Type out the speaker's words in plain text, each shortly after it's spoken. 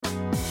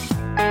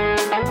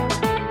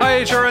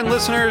HRN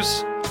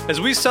listeners.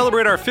 As we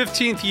celebrate our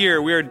 15th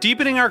year, we are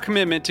deepening our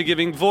commitment to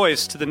giving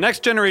voice to the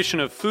next generation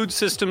of food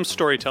systems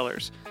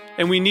storytellers,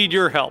 and we need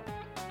your help.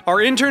 Our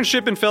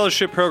internship and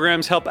fellowship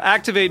programs help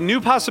activate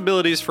new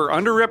possibilities for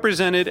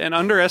underrepresented and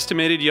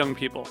underestimated young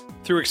people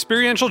through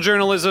experiential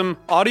journalism,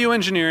 audio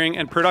engineering,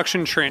 and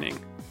production training.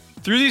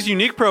 Through these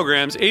unique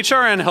programs,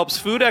 HRN helps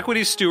food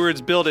equity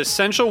stewards build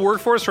essential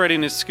workforce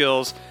readiness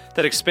skills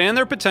that expand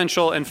their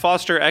potential and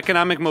foster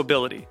economic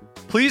mobility.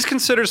 Please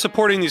consider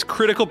supporting these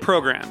critical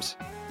programs.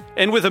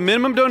 And with a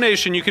minimum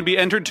donation, you can be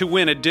entered to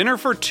win a dinner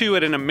for two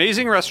at an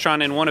amazing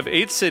restaurant in one of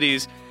 8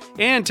 cities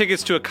and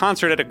tickets to a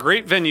concert at a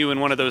great venue in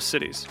one of those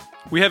cities.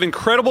 We have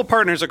incredible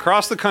partners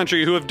across the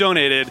country who have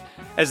donated,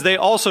 as they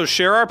also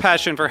share our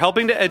passion for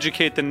helping to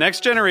educate the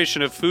next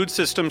generation of food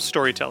systems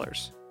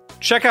storytellers.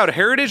 Check out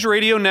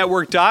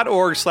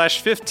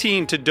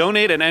heritageradionetwork.org/15 to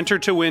donate and enter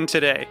to win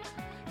today.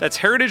 That's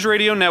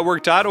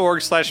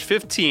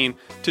heritageradionetwork.org/15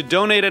 to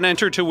donate and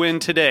enter to win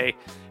today.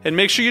 And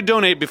make sure you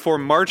donate before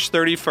March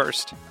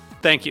 31st.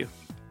 Thank you.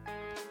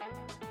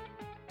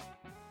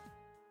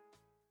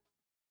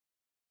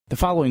 The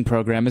following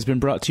program has been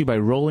brought to you by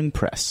Rolling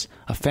Press,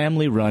 a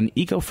family-run,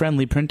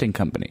 eco-friendly printing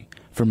company.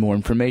 For more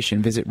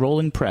information, visit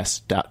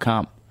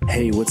rollingpress.com.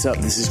 Hey, what's up?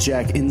 This is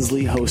Jack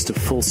Inslee, host of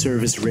Full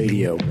Service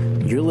Radio.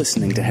 You're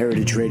listening to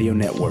Heritage Radio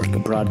Network,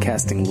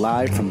 broadcasting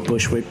live from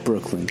Bushwick,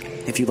 Brooklyn.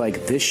 If you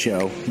like this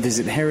show,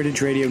 visit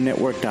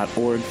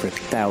heritageradionetwork.org for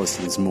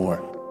thousands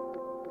more.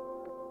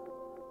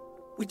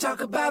 We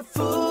talk about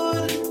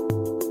food,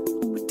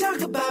 we talk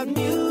about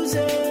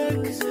music,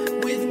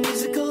 with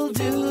musical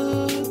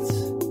dudes,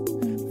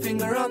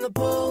 finger on the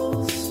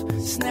pulse,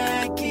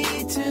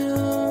 snacky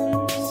tunes.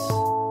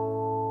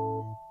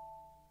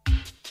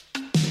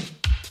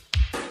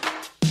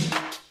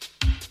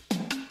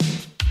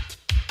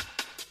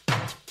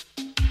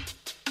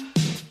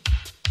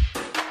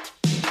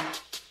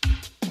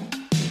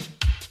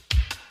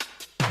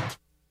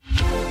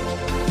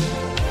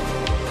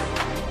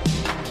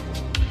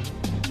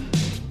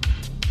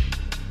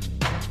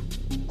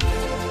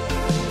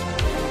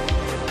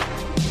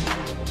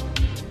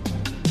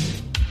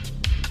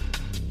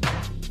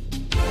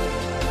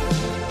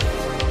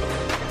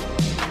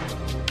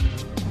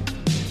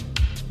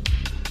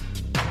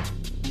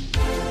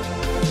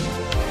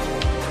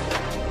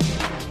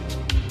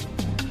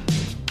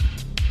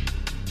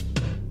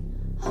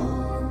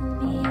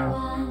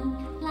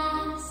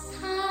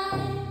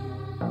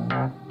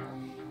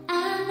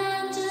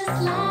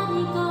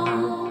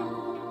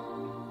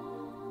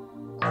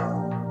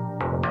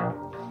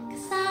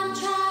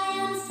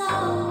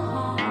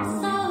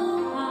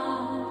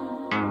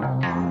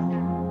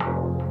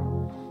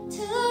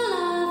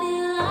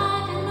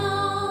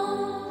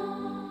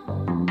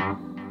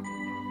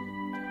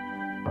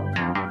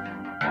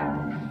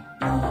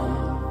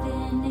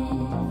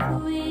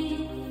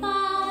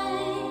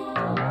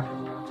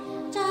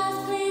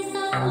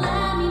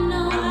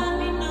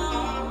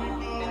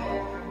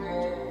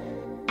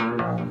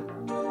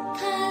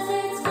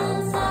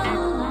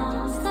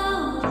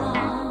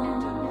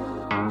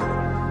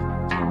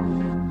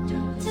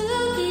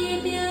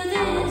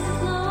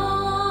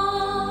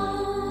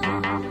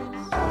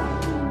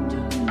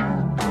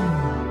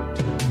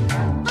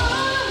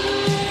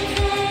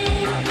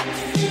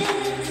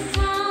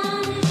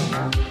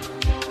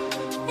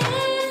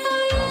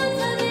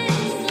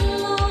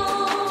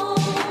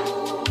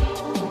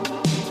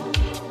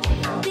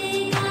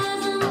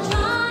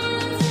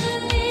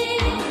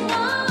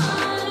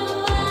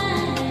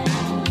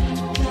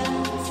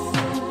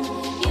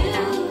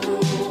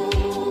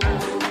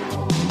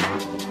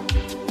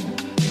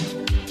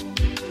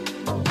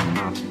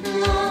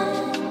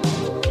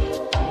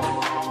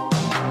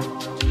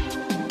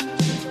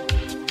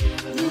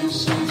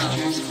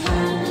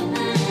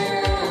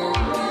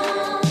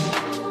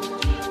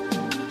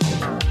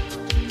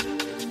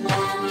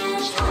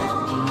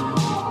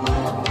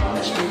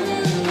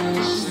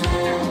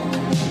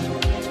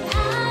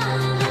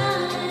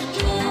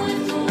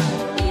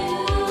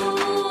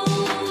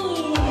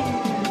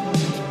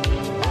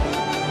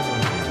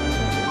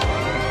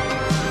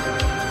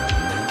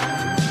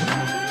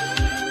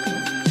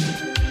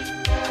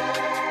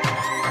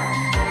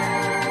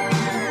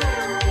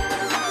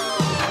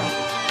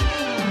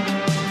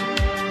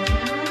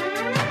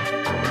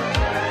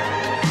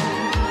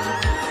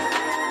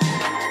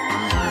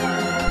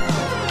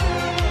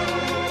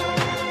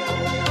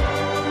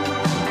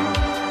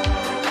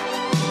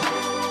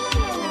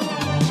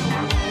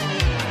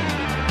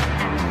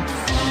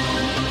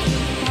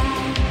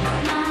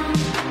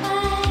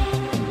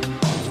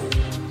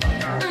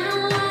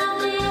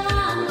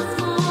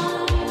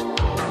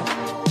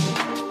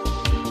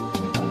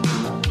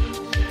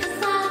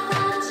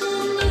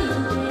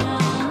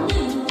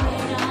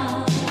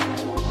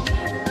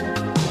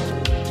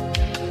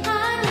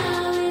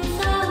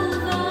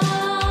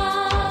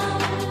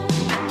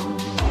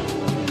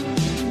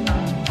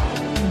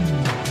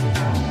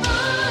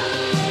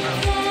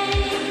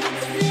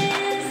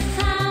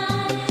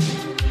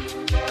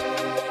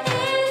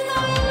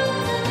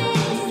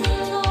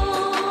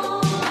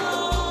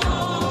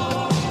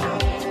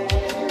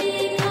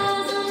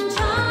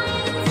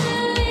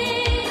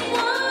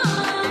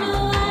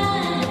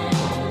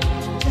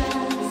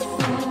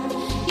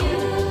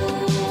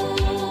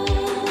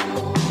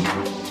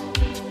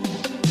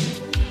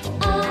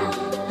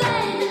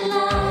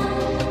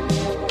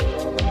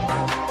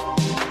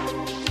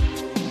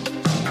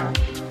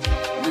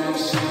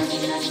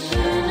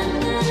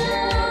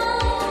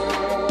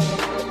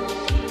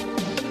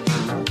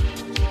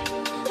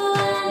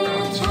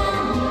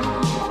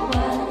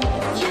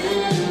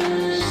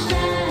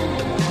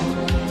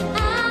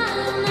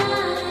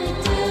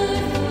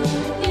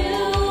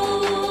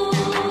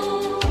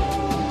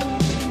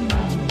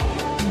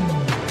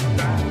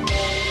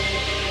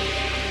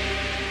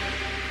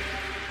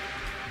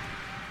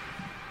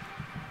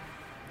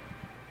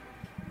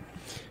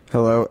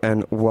 Hello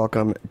and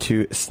welcome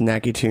to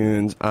Snacky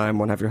Tunes. I'm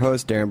one half your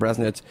host, Darren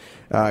Bresnitz.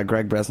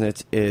 Greg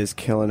Bresnitz is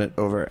killing it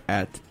over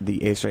at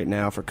the Ace right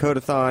now for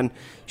Codathon.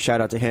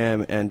 Shout out to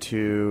him and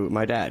to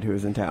my dad, who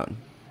is in town.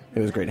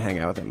 It was great to hang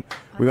out with him.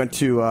 We went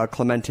to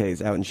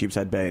Clemente's out in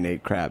Sheepshead Bay and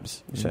ate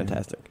crabs. It was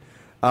fantastic.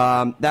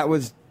 That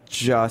was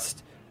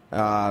just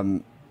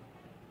Permanent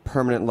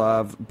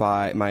Love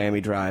by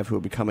Miami Drive, who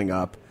will be coming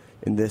up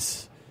in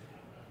this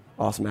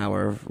awesome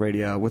hour of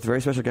radio with a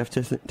very special guest,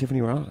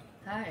 Tiffany Ron.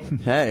 Hi.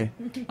 Hey,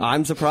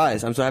 I'm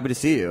surprised. I'm so happy to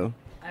see you.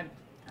 I'm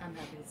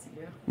happy to see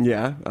you.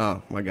 Yeah?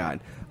 Oh, my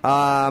God.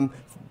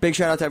 Big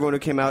shout out to everyone who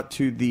came out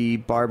to the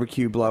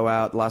barbecue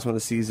blowout, the last one of the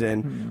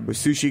season, with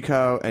Sushi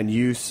Co. and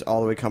Use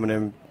all the way coming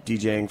in,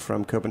 DJing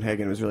from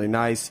Copenhagen. It was really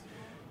nice.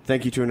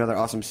 Thank you to another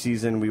awesome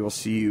season. We will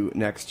see you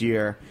next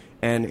year.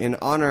 And in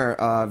honor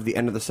of the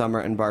end of the summer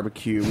and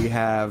barbecue, we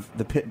have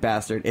the Pit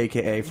Bastard,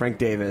 a.k.a. Frank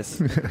Davis,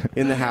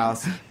 in the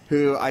house,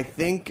 who I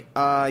think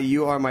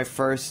you are my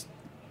first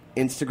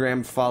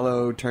Instagram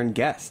follow turned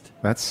guest.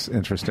 That's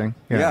interesting.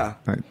 Yeah.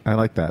 I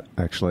like that,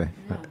 actually.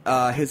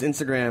 His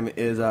Instagram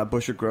is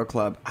Bushwick Grill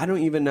Club. I don't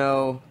even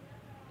know.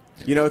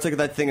 You know, it's like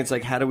that thing. It's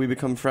like, how do we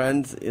become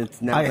friends?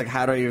 It's now like,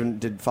 how do I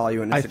even follow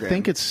you on Instagram? I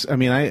think it's. I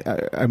mean,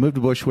 I moved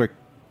to Bushwick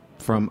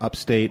from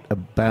upstate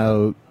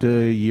about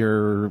a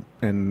year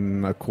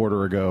and a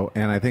quarter ago,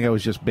 and I think I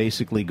was just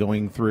basically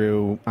going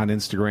through on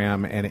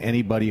Instagram, and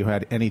anybody who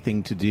had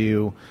anything to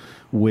do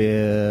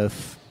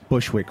with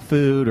Bushwick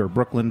food or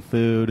Brooklyn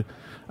food,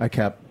 I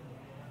kept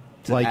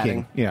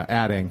liking,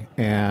 adding,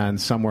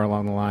 and somewhere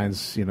along the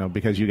lines,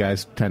 because you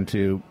guys tend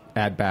to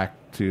add back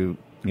to,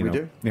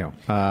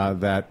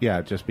 that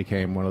it just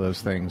became one of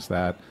those things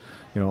that,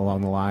 along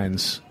the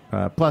lines.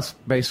 Plus,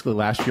 basically,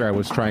 last year I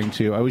was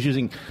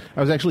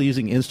actually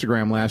using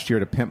Instagram last year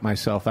to pimp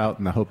myself out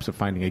in the hopes of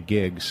finding a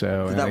gig.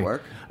 So did that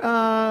work?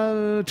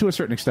 To a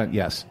certain extent,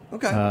 yes.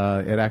 Okay.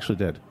 It actually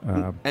did.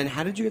 And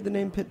how did you get the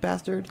name Pit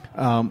Bastard?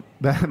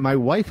 My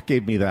wife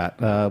gave me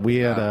that. We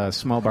had a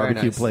small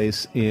barbecue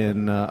place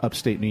in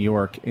upstate New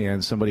York,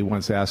 and somebody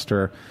once asked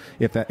her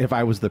if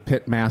I was the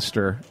pit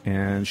master,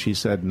 and she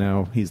said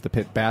no, he's the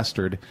Pit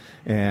Bastard,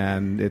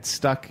 and it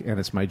stuck, and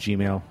it's my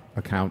Gmail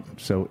account.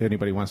 So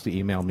anybody wants to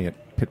email me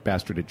at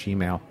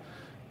pitbastard@gmail,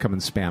 come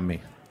and spam me.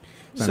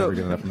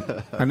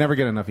 I never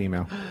get enough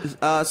email. So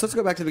let's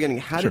go back to the beginning.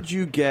 How did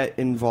you get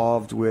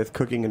involved with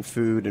cooking and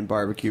food and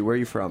barbecue? Where are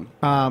you from?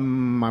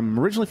 I'm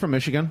originally from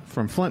Michigan,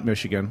 from Flint,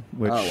 Michigan,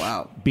 which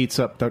beats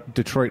up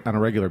Detroit on a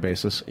regular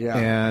basis. Yeah.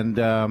 And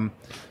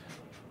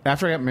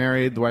after I got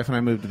married, the wife and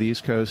I moved to the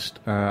East Coast.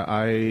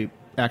 I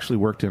actually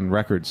worked in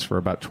records for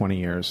about 20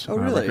 years. Oh,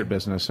 really? Record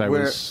business.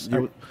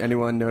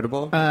 Anyone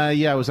notable?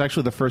 I was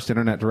actually the first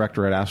internet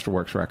director at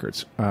Astroworks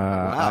Records.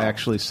 I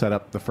actually set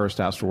up the first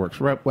Astroworks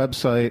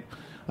website,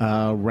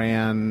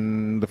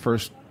 ran the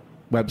first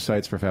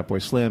websites for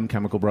Fatboy Slim,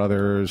 Chemical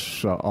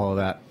Brothers, all of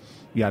that,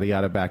 yada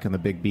yada, back in the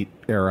Big Beat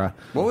era.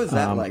 What was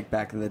that like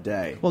back in the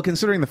day? Well,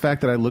 considering the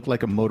fact that I looked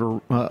like a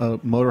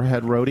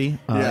Motorhead roadie,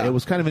 it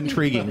was kind of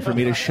intriguing for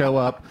me to show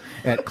up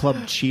at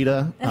Club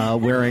Cheetah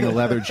wearing a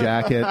leather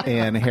jacket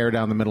and hair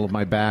down the middle of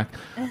my back,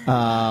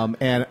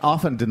 and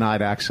often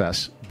denied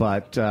access.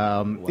 But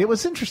it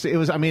was interesting. It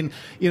was,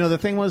 the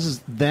thing was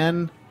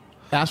then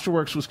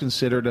Astroworks was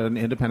considered an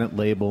independent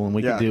label, and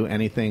we could do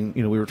anything.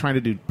 We were trying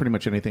to do pretty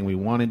much anything we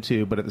wanted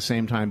to, but at the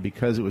same time,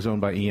 because it was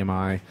owned by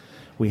EMI,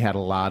 we had a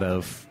lot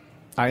of.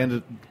 I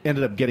ended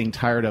up getting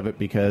tired of it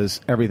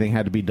because everything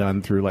had to be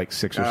done through like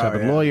 6 or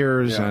 7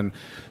 lawyers, and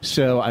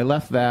so I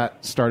left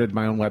that, started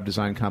my own web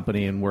design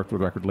company, and worked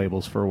with record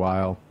labels for a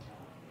while.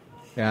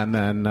 And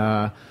then,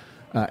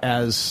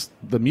 as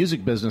the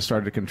music business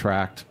started to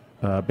contract,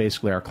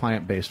 basically our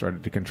client base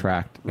started to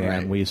contract,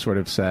 and we sort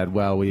of said,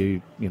 well,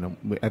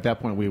 at that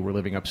point we were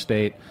living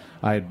upstate.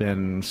 I had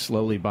been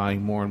slowly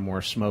buying more and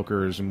more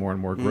smokers and more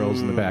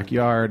grills in the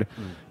backyard,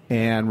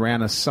 and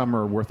ran a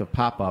summer worth of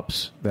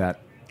pop-ups that.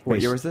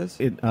 What year was this?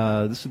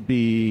 This would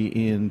be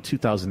in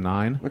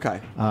 2009. Okay.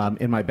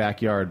 In my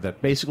backyard.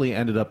 That basically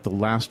ended up the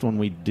last one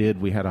we did.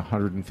 We had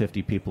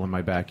 150 people in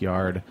my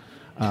backyard.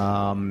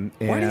 Why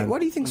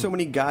do you think so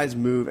many guys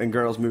move and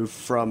girls move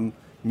from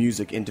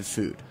music into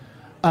food?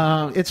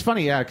 It's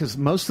funny, because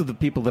most of the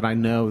people that I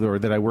know or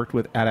that I worked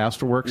with at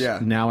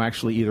Astroworks now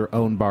actually either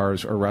own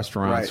bars or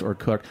restaurants or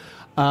cook.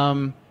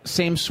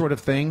 Same sort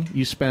of thing.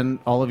 You spend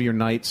all of your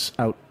nights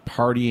out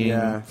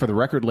partying for the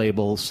record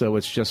label, so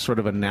it's just sort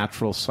of a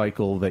natural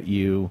cycle that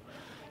you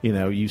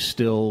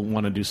still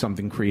want to do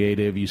something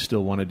creative, you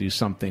still want to do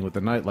something with the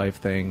nightlife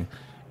thing,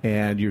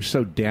 and you're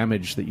so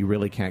damaged that you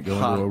really can't go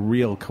into a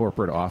real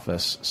corporate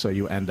office, so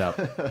you end up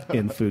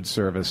in food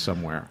service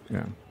somewhere.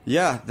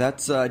 Yeah,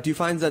 that's. Do you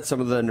find that some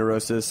of the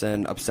neurosis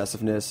and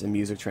obsessiveness in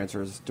music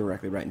transfers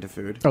directly right into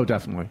food? Oh,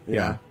 definitely.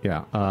 Yeah.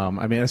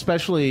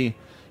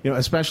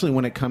 Especially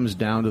when it comes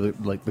down to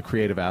the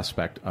creative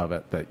aspect of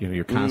it. That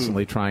you're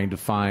constantly trying to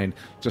find,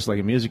 just like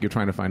in music, you're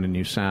trying to find a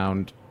new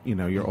sound.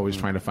 you're always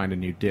trying to find a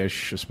new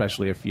dish,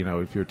 especially if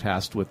you're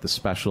tasked with the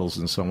specials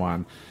and so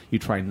on. You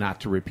try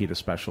not to repeat a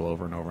special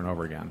over and over and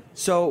over again.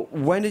 So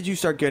when did you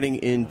start getting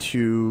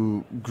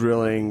into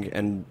grilling,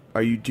 and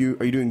are you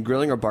doing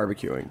grilling or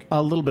barbecuing?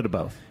 A little bit of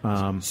both.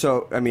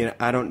 So, I mean,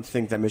 I don't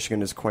think that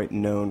Michigan is quite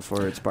known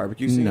for its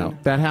barbecue scene. No,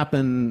 that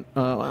happened.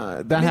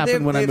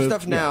 Happened when I moved. They have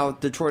stuff now.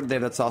 Detroit, they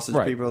have that sausage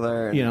people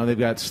there. They've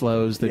got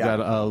Slows. They've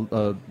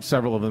got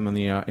several of them in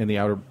the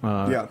outer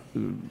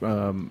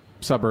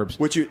suburbs.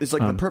 It's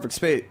like the perfect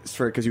space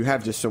for it because you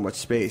have just so much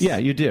space. Yeah,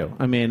 you do.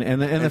 I mean,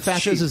 and the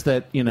fact is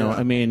that you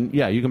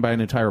can buy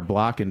an entire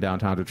block in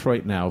downtown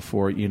Detroit now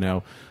for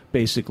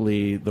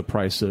basically the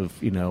price of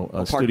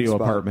a studio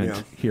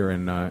apartment here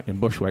in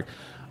Bushwick.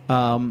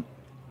 Now,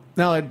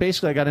 I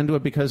got into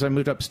it because I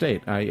moved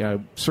upstate. I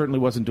certainly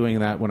wasn't doing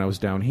that when I was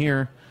down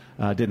here.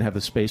 Didn't have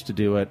the space to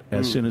do it.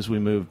 As soon as we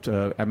moved,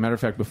 as a matter of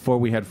fact, before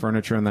we had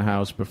furniture in the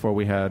house, before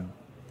we had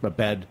a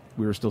bed,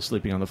 we were still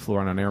sleeping on the floor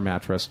on an air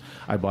mattress.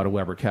 I bought a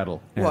Weber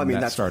kettle. Well, I mean,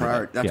 that's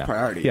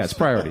priorities. Yeah, it's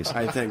priorities.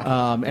 I think.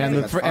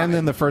 And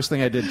then the first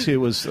thing I did,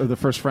 too, was the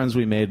first friends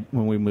we made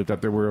when we moved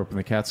up there, we were up in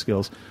the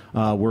Catskills,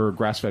 were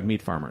grass-fed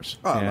meat farmers.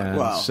 Oh,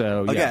 well,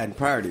 so, again,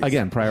 priorities.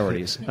 Again,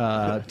 priorities.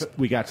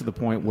 We got to the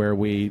point where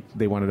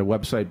they wanted a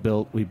website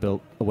built. We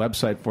built a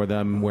website for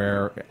them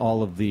where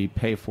all of the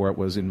pay for it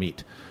was in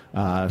meat.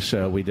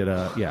 So we did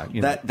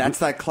that's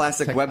that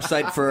classic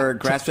website for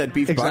grass-fed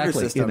beef barter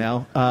system.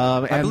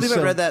 I believe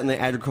I read that in the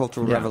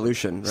Agricultural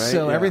Revolution. Right?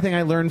 So everything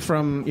I learned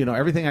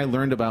everything I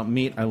learned about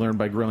meat, I learned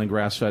by grilling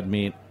grass-fed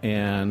meat,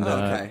 and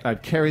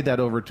I've carried that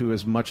over to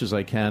as much as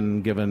I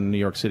can, given New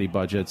York City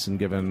budgets and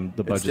given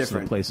the budgets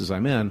of the places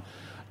I'm in.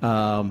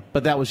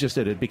 But that was just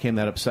it. It became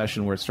that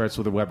obsession where it starts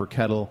with a Weber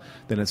kettle,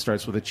 then it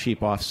starts with a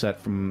cheap offset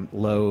from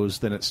Lowe's,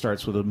 then it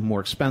starts with a more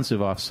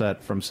expensive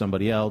offset from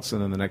somebody else,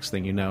 and then the next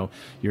thing you know,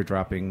 you're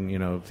dropping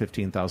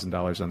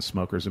 $15,000 on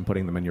smokers and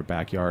putting them in your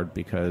backyard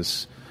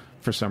because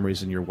for some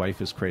reason your wife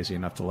is crazy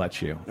enough to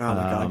let you. Oh my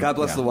God! God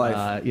bless the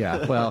wife.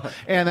 Well,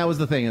 and that was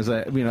the thing is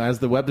that as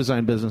the web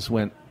design business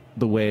went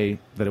the way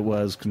that it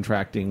was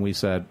contracting, we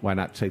said, why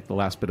not take the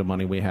last bit of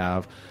money we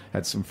have?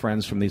 Had some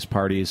friends from these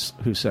parties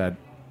who said,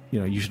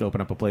 you should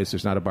open up a place.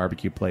 There's not a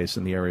barbecue place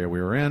in the area we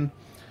were in,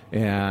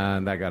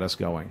 and that got us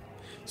going.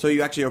 So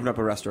you actually opened up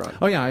a restaurant?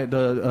 Oh,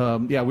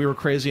 yeah. We were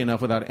crazy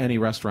enough without any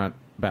restaurant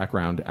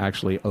background to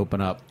actually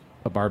open up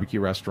a barbecue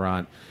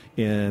restaurant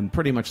in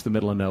pretty much the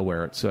middle of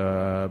nowhere. It's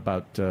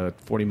about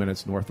 40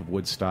 minutes north of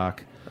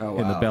Woodstock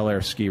in the Bel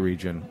Air ski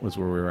region was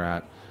where we were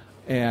at,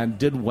 and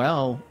did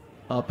well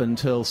up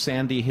until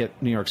Sandy hit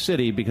New York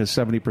City because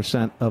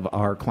 70% of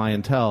our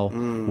clientele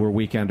were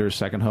weekenders,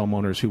 second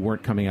homeowners who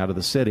weren't coming out of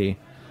the city.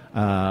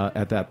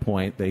 At that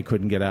point, they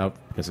couldn't get out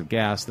because of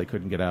gas. They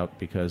couldn't get out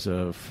because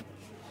of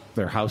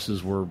their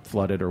houses were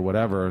flooded or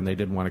whatever, and they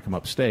didn't want to come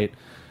upstate.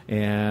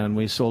 And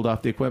we sold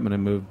off the equipment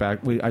and moved back.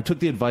 I took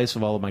the advice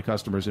of all of my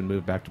customers and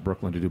moved back to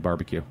Brooklyn to do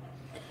barbecue.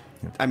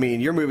 I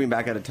mean, you're moving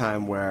back at a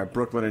time where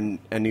Brooklyn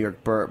and New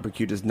York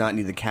barbecue does not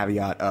need the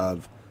caveat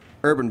of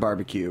urban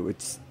barbecue.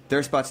 There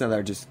are spots now that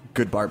are just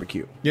good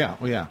barbecue. Yeah.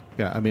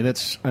 I mean,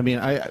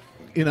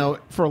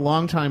 for a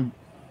long time,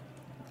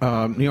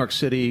 New York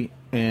City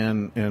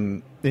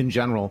and in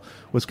general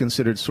was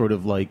considered sort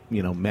of like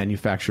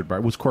manufactured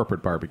was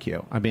corporate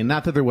barbecue. I mean,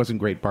 not that there wasn't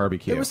great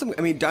barbecue. There was some.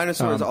 I mean,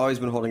 Dinosaur has always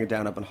been holding it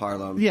down up in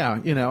Harlem. Yeah,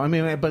 I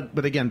mean,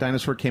 but again,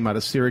 Dinosaur came out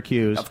of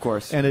Syracuse, of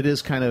course, and it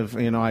is kind of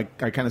I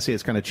kind of say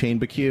it's kind of chain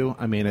barbecue.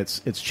 I mean,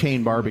 it's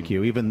chain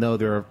barbecue, even though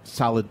there are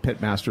solid pit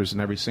masters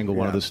in every single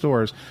one of the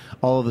stores.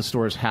 All of the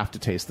stores have to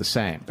taste the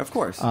same. Of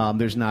course,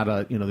 there's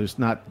not there's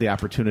not the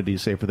opportunity,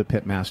 say, for the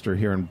pit master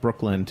here in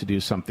Brooklyn to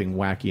do something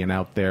wacky and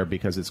out there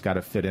because it's got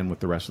to fit in with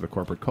the rest of the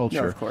corporate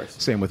culture. No, of course.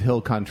 Same with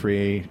Hill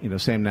Country,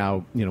 same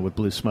now, with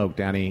Blue Smoke.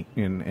 Danny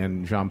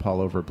and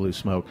Jean-Paul over at Blue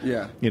Smoke,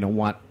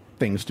 want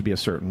things to be a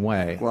certain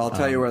way. Well, I'll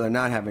tell you where they're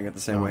not having it the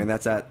same way, and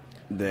that's at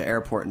the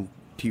airport in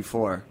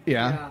P4.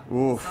 Yeah.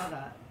 Oof.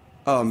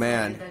 Oh,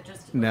 man.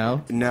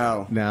 No. I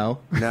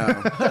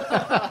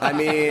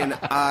mean,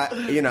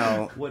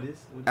 What is?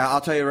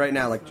 I'll tell you right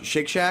now, like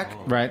Shake Shack,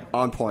 right,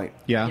 on point.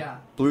 Yeah.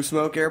 Blue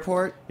Smoke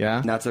Airport,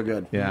 not so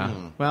good. Yeah.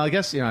 Well, I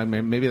guess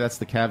maybe that's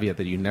the caveat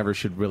that you never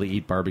should really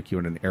eat barbecue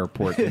in an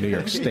airport in New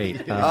York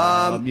State.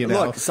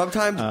 Look,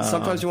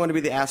 sometimes you want to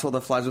be the asshole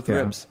that flies with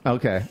ribs.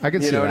 Okay, I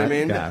can see that. You know what I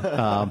mean?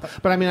 Yeah.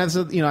 But I mean, I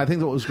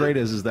think what was great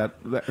is that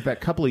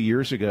couple of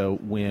years ago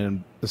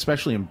when,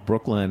 especially in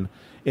Brooklyn,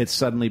 it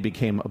suddenly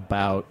became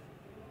about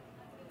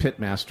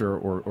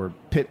pitmaster or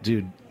pit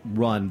dude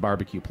run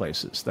barbecue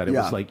places. That it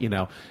was like,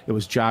 it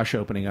was Josh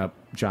opening up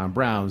John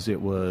Brown's.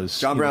 It was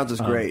John Brown's is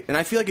great, and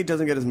I feel like it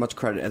doesn't get as much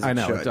credit as it should.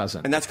 I know it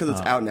doesn't, and that's because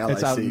it's out in LIC.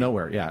 It's out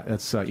nowhere. Yeah,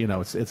 it's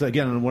it's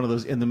again one of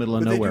those in the middle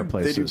of nowhere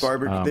places. They do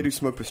barbecue. They do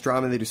smoked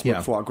pastrami. They do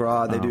smoked foie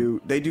gras.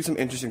 They do some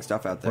interesting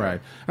stuff out there.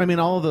 Right. I mean,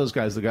 all of those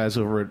guys, the guys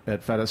over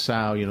at Feta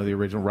Sao, the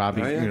original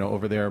Robbie,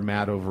 over there,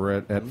 Matt over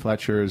at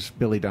Fletcher's,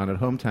 Billy down at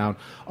Hometown.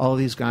 All of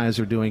these guys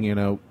are doing,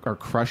 are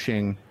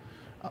crushing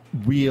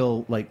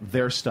real, like,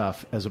 their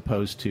stuff as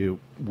opposed to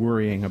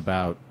worrying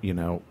about,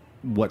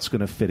 what's going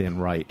to fit in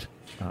right.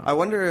 I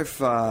wonder if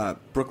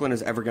Brooklyn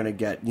is ever going to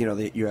get,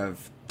 you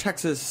have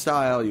Texas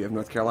style, you have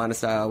North Carolina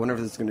style. I wonder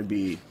if it's going to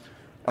be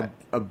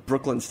a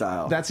Brooklyn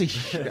style. That's a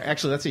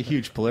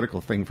huge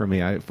political thing for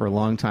me for a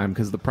long time,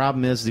 because the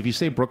problem is if you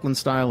say Brooklyn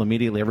style,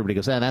 immediately everybody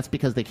goes, that's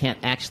because they can't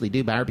actually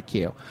do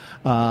barbecue.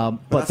 But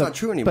that's not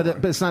true anymore.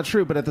 But it's not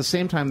true. But at the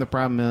same time, the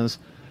problem is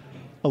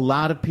a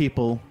lot of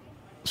people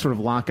sort of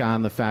lock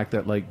on the fact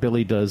that like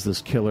Billy does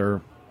this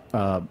killer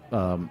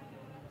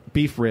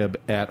beef rib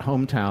at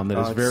Hometown that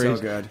is very,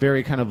 so good.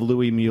 very kind of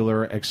Louis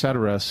Mueller,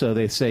 etc. So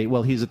they say,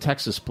 well, he's a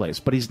Texas place,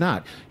 but he's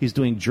not. He's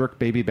doing jerk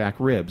baby back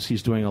ribs.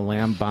 He's doing a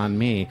lamb banh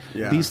mi.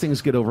 Yeah. These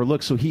things get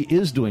overlooked. So he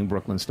is doing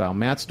Brooklyn style.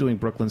 Matt's doing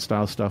Brooklyn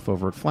style stuff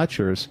over at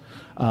Fletcher's.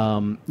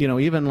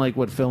 Even like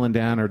what Phil and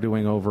Dan are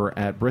doing over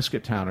at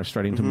Brisket Town are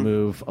starting to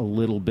move a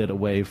little bit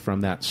away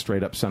from that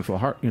straight up Central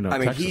Texas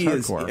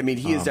hardcore.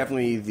 He is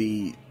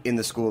definitely in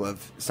the school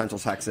of Central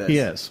Texas. He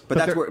is, but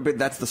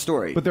that's the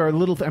story. But there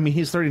are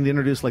he's starting to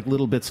introduce like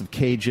little bits of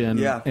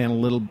Cajun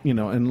and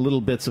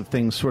little bits of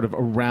things sort of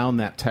around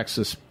that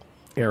Texas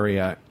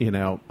area,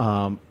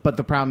 But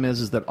the problem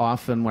is that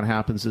often what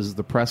happens is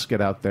the press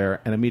get out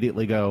there and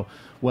immediately go,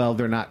 well,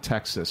 they're not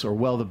Texas, or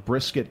well, the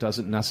brisket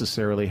doesn't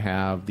necessarily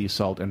have the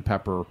salt and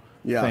pepper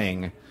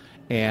thing,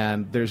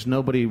 and there's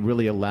nobody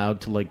really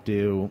allowed to like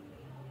do.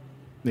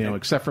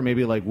 Except for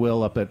maybe like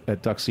Will up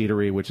at Duck's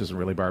Eatery, which isn't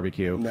really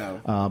barbecue.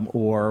 No.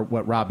 Or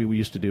what Robbie we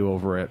used to do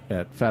over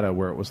at Feta,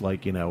 where it was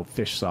like,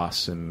 fish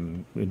sauce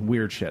and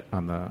weird shit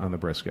on the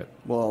brisket.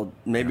 Well,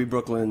 maybe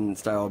Brooklyn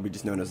style will be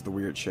just known as the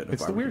weird shit.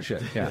 It's the weird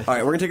shit, yeah. All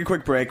right, we're going to take a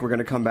quick break. We're going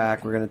to come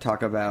back. We're going to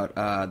talk about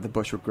the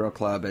Bushwick Grill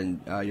Club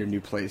and your new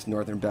place,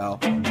 Northern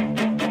Belle.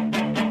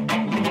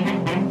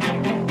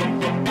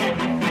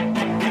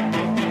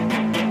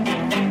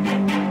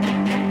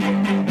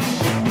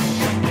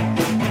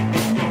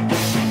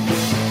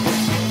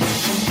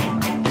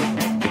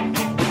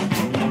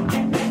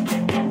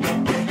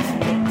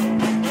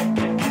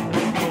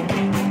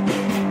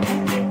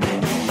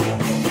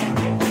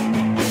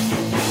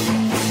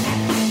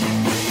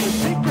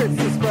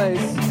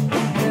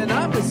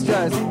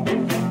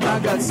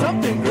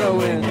 Something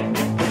growing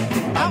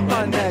out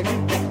my neck.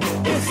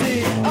 It's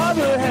the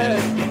other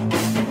head.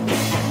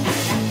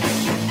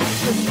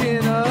 The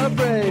skin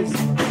abrased,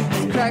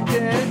 it's cracked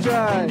and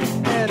dry,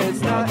 and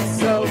it's not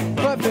so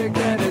perfect,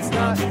 and it's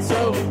not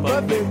so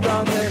perfect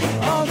on there.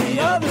 On the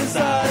other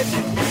side,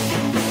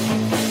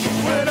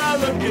 when I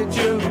look at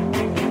you,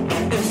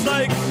 it's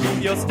like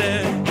you're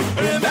staring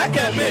back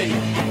at me.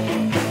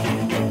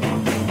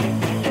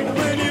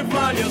 When you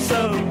find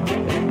yourself,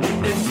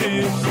 it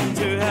seems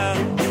to have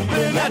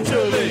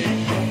naturally.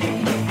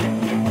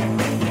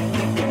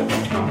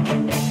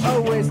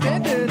 Always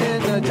standing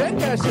in the jet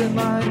cashing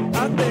line.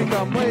 I think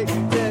I'm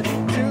waiting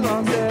too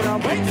long. Said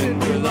I'm waiting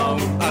too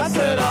long. I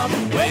said I'm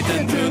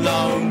waiting too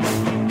long.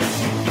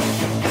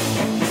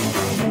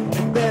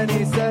 Then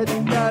he said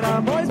that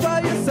I'm always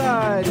by your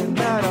side, and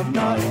that I'm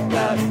not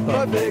that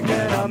perfect,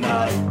 and I'm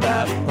not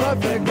that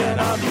perfect, and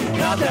I'm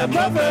not that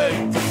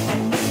perfect.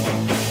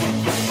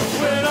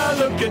 When I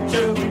look at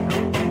you,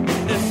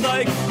 it's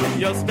like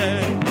you're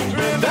staring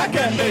back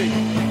at me.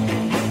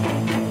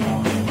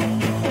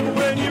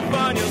 When you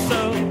find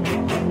yourself,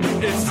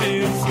 it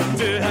seems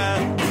to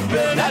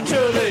happen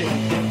naturally.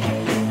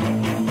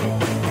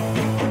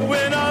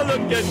 When I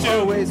look at you,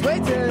 always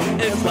waiting,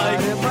 it's like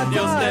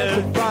you're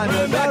staring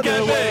back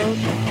at me.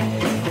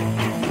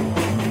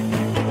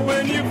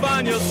 When you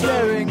find yourself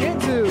staring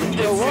into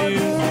the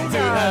wondering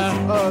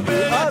eyes of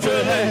the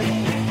other head.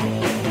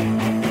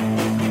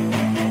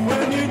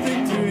 When you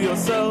think to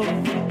yourself,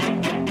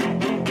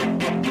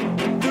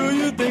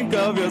 think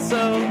of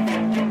yourself.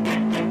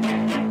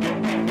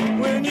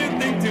 When you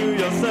think to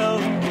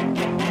yourself,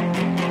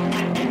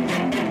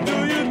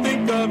 do you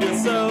think of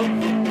yourself?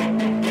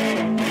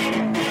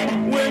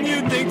 When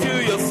you think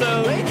to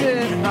yourself,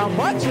 waiting, I'm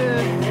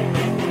watching.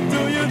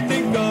 Do you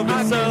think of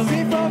yourself? I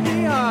can see from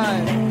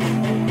behind.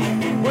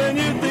 When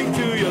you think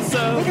to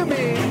yourself, look at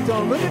me,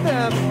 don't look at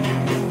them.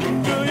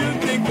 Do you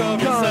think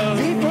of yourself?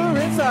 Deeper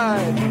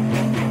inside.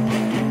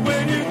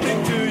 When you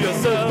think to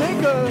yourself,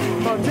 think of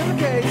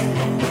pontificate.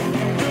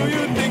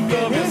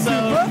 Of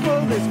yourself.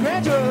 Purple, this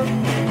grandeur.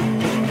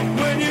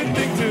 When you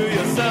think to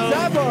yourself,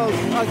 eyeballs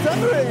are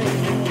suffering.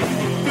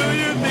 Do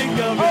you think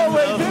of yourself?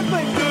 Always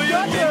simply do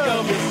you think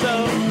of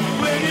yourself?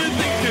 When you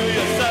think to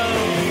yourself,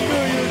 do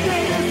you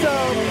think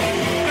yourself?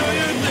 Do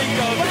you think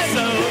of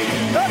yourself?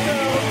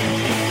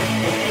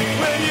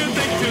 When you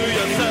think to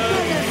yourself,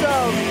 think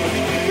yourself.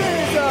 Think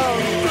yourself.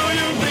 Do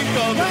you think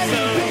of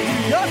yourself?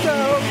 Think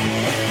yourself.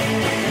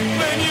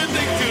 When you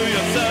think to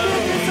yourself,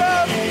 think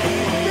yourself.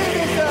 Think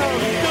yourself.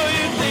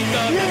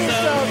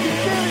 Yourself, you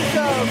feel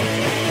yourself.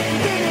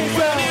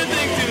 When you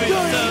think to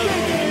yourself,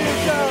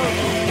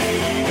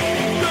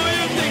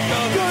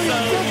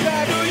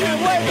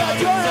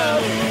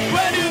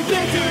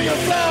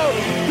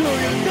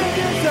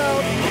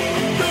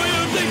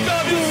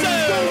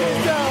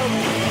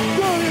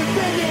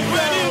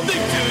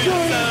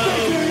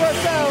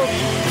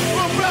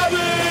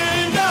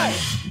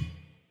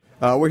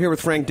 We're here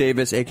with Frank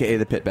Davis, a.k.a.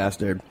 the Pit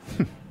Bastard.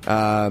 Where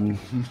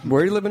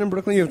are you living in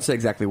Brooklyn? You don't say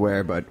exactly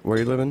where, but where are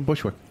you living?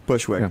 Bushwick.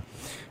 Bushwick.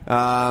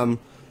 Yeah.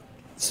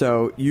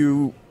 So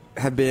you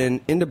have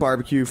been into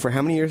barbecue for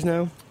how many years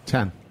now?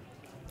 10.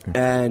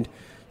 And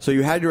so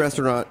you had your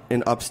restaurant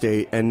in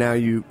upstate, and now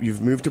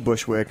you've moved to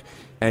Bushwick,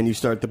 and you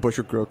start the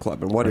Bushwick Grill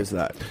Club. And what is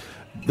that?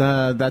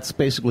 That's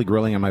basically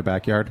grilling in my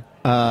backyard.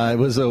 It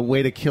was a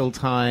way to kill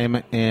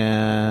time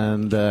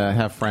and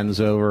have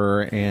friends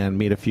over and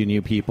meet a few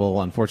new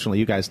people. Unfortunately,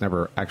 you guys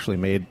never actually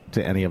made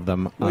to any of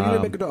them. Well, you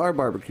didn't make it to our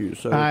barbecue,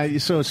 so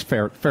so it's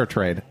fair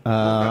trade.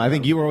 I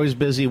think you were always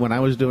busy when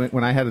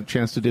I had a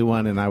chance to do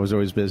one, and I was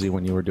always busy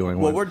when you were doing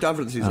one. Well, we're done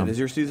for the season. Is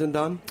your season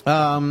done?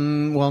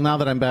 Well, now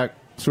that I'm back,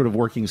 sort of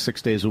working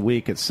 6 days a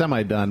week, it's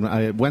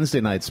semi-done.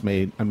 Wednesday nights,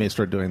 I may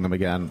start doing them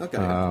again. Okay.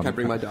 Can I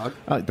bring my dog?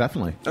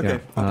 Definitely. Okay.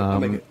 Yeah.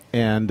 I'll make it.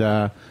 And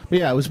but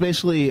yeah, it was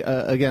basically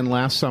again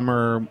last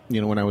summer.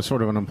 When I was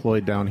sort of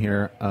unemployed down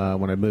here,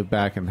 when I moved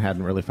back and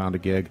hadn't really found a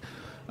gig.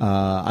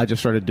 I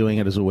just started doing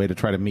it as a way to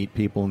try to meet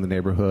people in the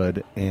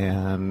neighborhood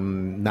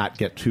and not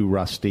get too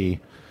rusty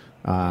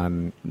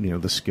on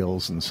the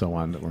skills and so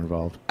on that were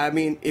involved. I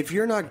mean, if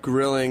you're not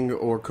grilling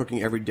or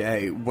cooking every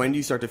day, when do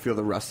you start to feel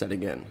the rust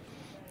setting in?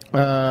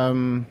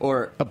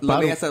 Or let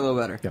me ask that a little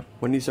better. Yeah.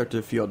 When do you start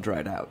to feel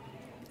dried out?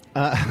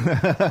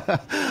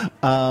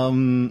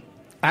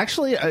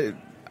 Actually, I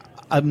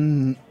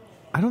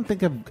don't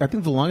think I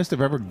think the longest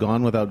I've ever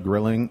gone without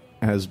grilling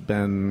has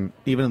been,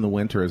 even in the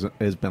winter,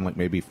 has been like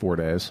maybe 4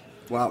 days.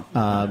 Wow.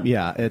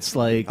 Yeah, it's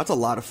like that's a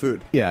lot of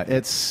food. Yeah,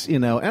 it's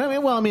and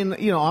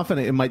often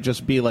it might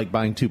just be like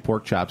buying 2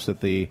 pork chops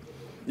at the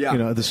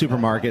at the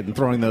supermarket and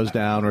throwing those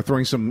down, or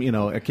throwing some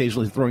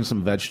occasionally throwing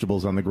some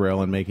vegetables on the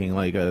grill and making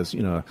like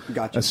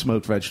a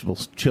smoked vegetable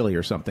chili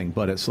or something.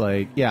 But it's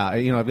like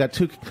I've got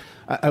 2.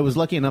 I was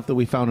lucky enough that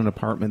we found an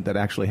apartment that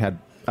actually had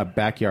a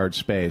backyard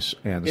space,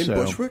 and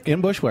Bushwick?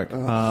 In Bushwick,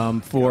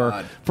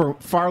 for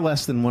far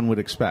less than one would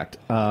expect.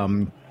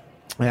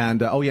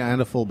 And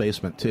and a full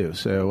basement too.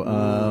 So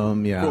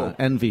cool.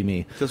 Envy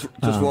me. Just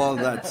while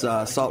that's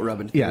salt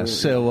rubbing. Yeah.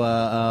 So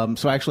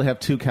I actually have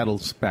 2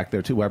 kettles back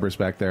there, 2 Webers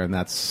back there, and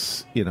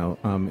that's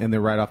and they're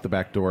right off the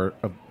back door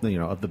of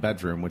of the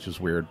bedroom, which is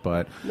weird.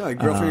 But no, you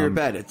grill for your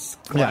bed. It's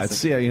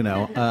classic.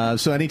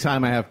 So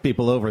anytime I have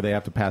people over, they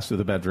have to pass through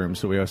the bedroom.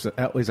 So we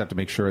always have to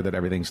make sure that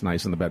everything's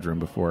nice in the bedroom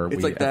before it's we.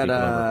 It's like that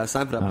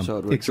Seinfeld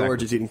episode where exactly.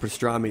 George is eating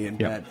pastrami in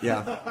bed.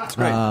 Yeah, it's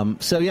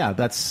great.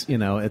 That's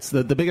it's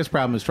the biggest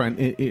problem is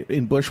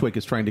in Bushwick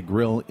is trying to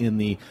grill in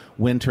the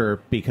winter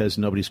because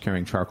nobody's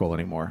carrying charcoal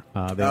anymore.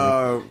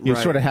 You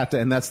sort of have to,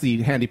 and that's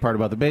the handy part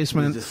about the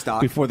basement.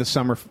 Before the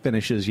summer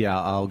finishes,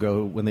 I'll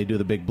go when they do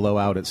the big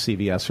blowout at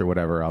CVS or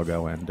whatever. I'll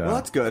go and. Well,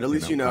 that's good. At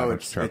least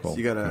it's charcoal.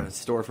 You got a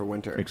store for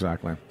winter.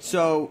 Exactly.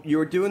 So you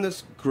were doing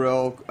this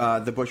grill,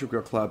 the Bushwick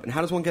Grill Club, and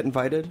how does one get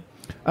invited?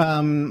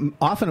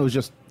 Often it was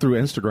just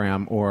through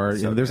Instagram, or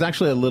there's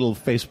actually a little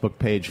Facebook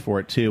page for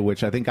it too,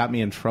 which I think got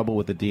me in trouble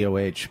with the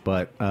DOH.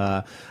 But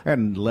I had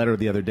a letter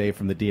the other day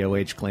from the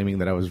DOH claiming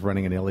that I was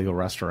running an illegal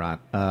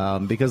restaurant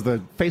because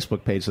the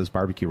Facebook page says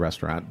barbecue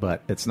restaurant,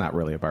 but it's not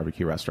really a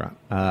barbecue restaurant.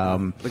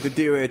 Like the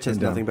DOH has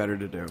nothing better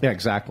to do. Yeah,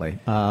 exactly.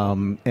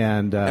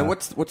 And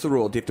what's the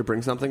rule? Do you have to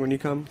bring something when you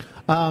come?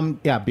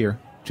 Beer.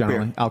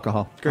 Generally,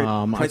 alcohol. Great.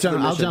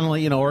 I'll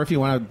generally, or if you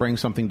want to bring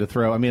something to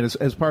throw. I mean,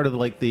 as part of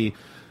like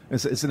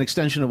it's an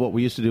extension of what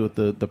we used to do with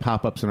the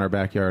pop-ups in our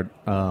backyard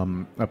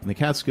up in the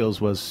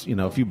Catskills. Was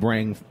if you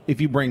bring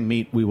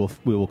meat, we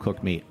will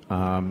cook meat.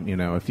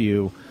 If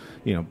you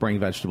bring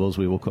vegetables,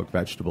 we will cook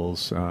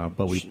vegetables.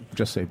 But we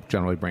just say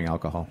generally bring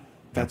alcohol.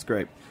 That's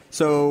great.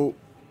 So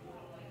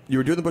you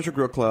were doing the Bushwick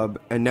Grill Club,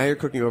 and now you're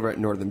cooking over at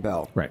Northern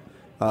Belle. Right.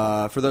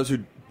 For those who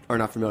are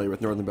not familiar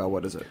with Northern Belle,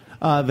 what is it?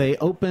 They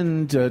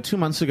opened 2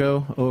 months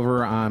ago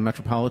over on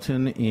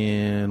Metropolitan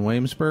in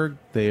Williamsburg.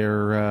 They've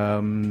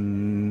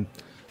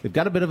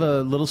got a bit of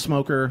a little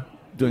smoker,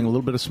 doing a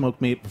little bit of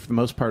smoked meat, but for the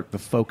most part, the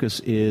focus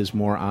is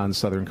more on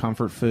Southern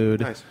comfort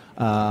food. Nice.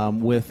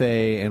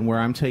 And where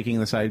I'm taking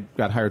this, I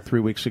got hired 3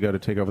 weeks ago to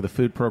take over the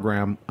food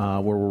program,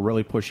 where we're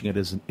really pushing it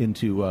is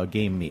into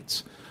game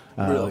meats.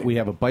 Really? We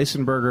have a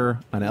bison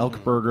burger, an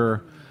elk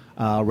burger,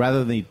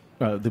 rather than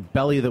the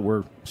belly that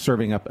we're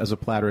serving up as a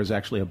platter is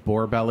actually a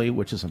boar belly,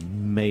 which is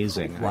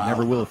amazing. Wow. I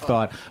never would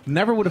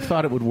have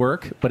thought it would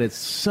work, but it's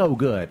so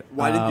good.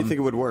 Why did you think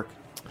it would work?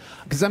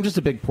 Because I'm just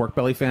a big pork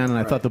belly fan, and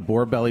I thought the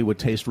boar belly would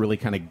taste really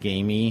kind of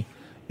gamey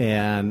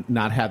and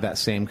not have that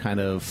same kind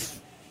of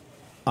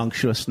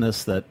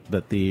unctuousness that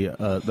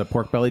the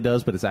pork belly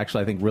does, but it's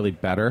actually, I think, really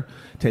better.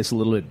 Tastes a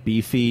little bit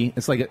beefy.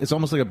 It's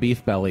almost like a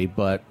beef belly,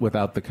 but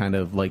without the kind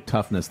of like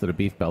toughness that a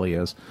beef belly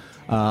is.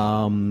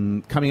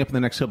 Coming up in the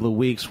next couple of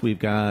weeks, we've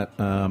got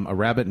a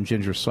rabbit and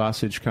ginger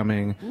sausage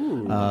coming,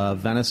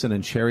 venison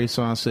and cherry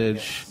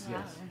sausage,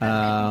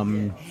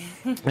 and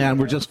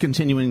we're just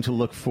continuing to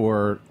look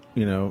for,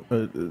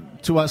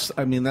 to us,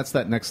 I mean, that's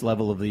that next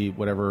level of the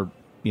whatever,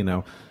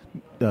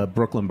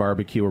 Brooklyn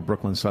barbecue or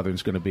Brooklyn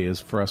Southern's going to be.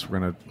 Is for us, we're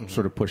going to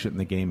sort of push it in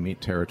the game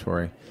meat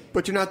territory.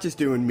 But you're not just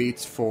doing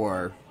meats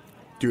for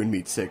doing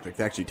meat's sake. Like,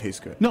 they actually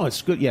taste good. No,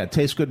 it's good. Yeah, it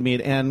tastes good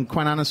meat. And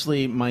quite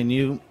honestly, my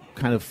new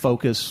kind of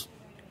focus,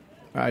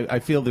 I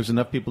feel there's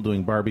enough people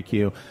doing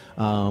barbecue.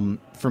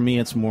 For me,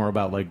 it's more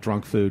about like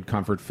drunk food,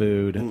 comfort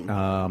food,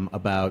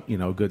 about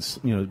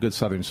good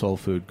Southern soul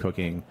food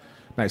cooking,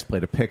 nice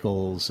plate of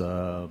pickles,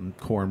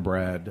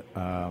 cornbread,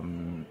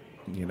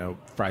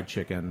 fried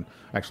chicken.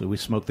 Actually, we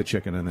smoke the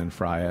chicken and then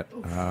fry it.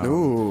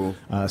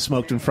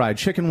 Smoked and fried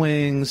chicken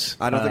wings.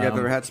 I don't think I've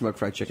ever had smoked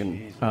fried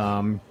chicken.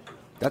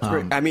 That's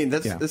great. I mean,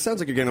 this sounds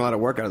like you're getting a lot of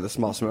work out of the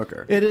small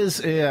smoker. It is.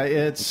 Yeah,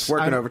 it's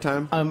working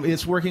overtime.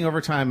 It's working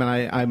overtime,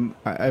 and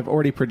I've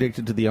already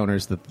predicted to the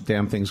owners that the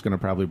damn thing's going to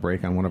probably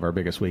break on one of our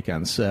biggest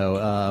weekends. So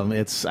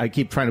I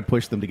keep trying to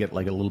push them to get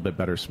like a little bit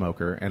better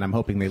smoker, and I'm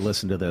hoping they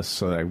listen to this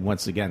so that I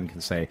once again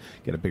can say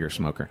get a bigger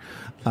smoker.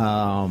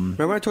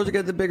 Remember when I told you to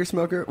get the bigger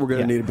smoker? We're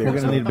going to need a bigger. We're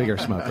going to need a bigger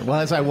smoker.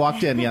 Well, as I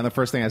walked in, the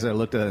first thing I said, I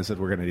looked at it and said,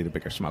 we're going to need a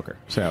bigger smoker.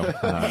 So,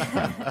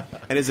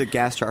 and is it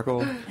gas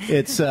charcoal?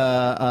 It's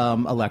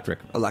electric.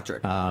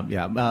 Electric.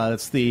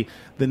 It's the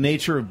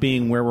nature of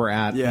being where we're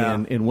at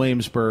in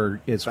Williamsburg.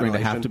 It's going to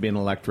have to be an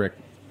electric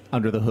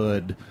under the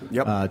hood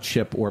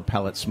chip or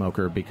pellet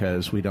smoker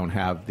because we don't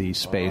have the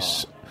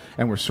space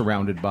and we're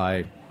surrounded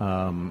by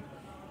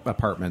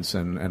apartments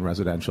and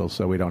residential,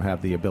 so we don't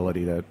have the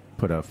ability to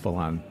put a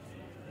full-on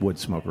wood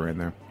smoker in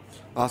there.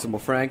 Awesome. Well,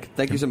 Frank,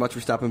 thank you so much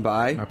for stopping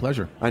by. My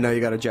pleasure. I know you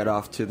got to jet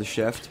off to the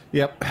shift.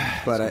 Yep.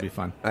 But it'll be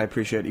fun. I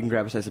appreciate it. You can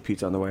grab a slice of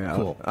pizza on the way out.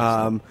 Cool.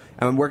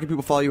 And where can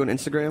people follow you on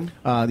Instagram?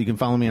 You can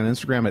follow me on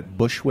Instagram at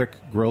Bushwick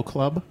Grill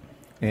Club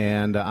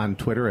and on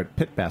Twitter at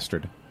Pit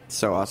Bastard.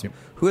 So awesome. Yep.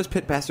 Who has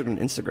Pit Bastard on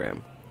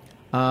Instagram?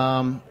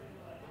 I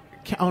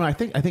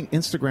think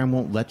Instagram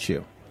won't let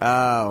you.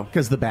 Oh.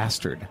 Because the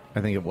bastard, I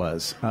think it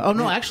was.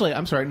 Actually,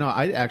 I'm sorry. No,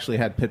 I actually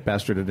had Pit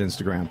Bastard at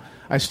Instagram.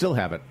 I still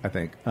have it, I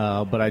think.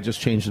 But I just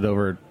changed it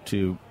over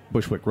to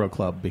Bushwick Grill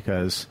Club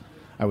because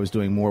I was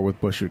doing more with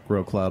Bushwick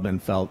Grill Club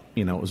and felt,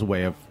 it was a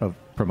way of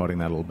promoting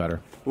that a little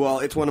better. Well,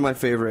 it's one of my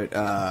favorite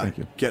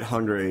get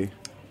hungry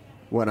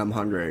when I'm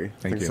hungry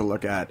things to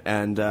look at.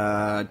 And,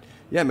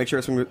 make sure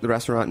it's from the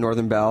restaurant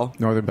Northern Bell.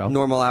 Northern Bell.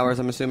 Normal hours,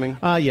 I'm assuming?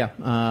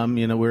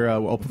 We're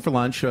open for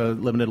lunch,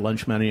 limited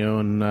lunch menu,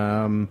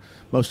 and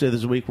most days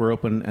of the week we're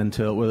open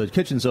the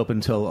kitchen's open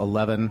until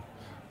 11,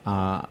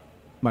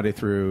 Sunday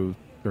through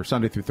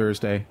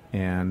Thursday,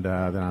 and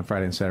then on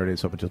Friday and Saturday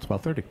it's open until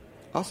 12:30.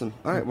 Awesome.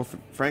 All right. Well,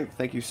 Frank,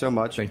 thank you so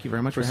much. Thank you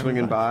very much for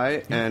swinging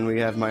by. And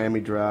we have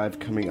Miami Drive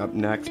coming up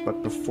next.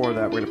 But before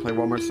that, we're going to play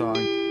one more song.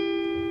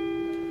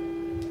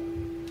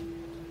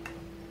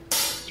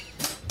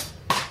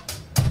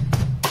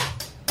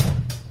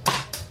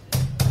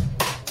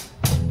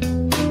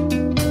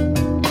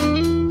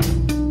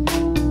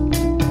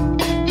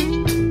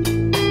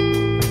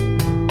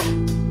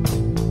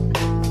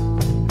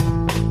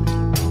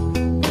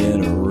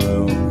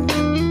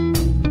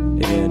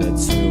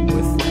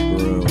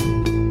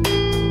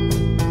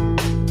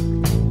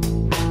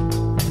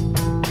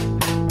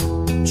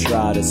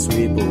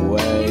 Sweep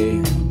away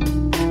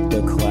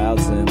the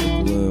clouds and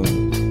the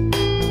gloom.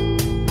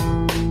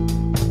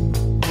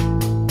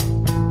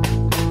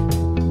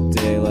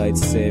 Daylight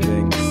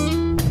savings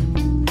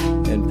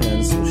and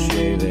pencil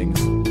shavings.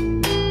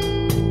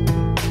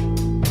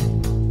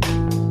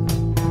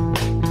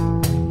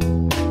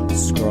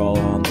 Scrawl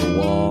on the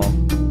wall,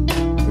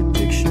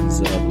 predictions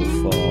of the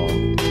fall.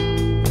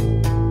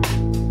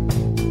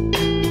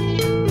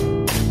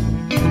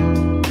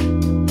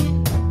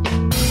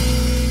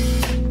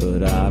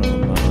 But I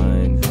don't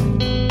mind.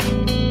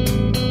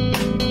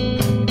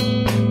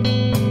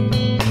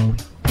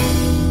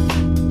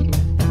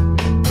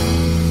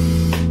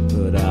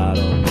 But I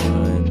don't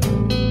mind.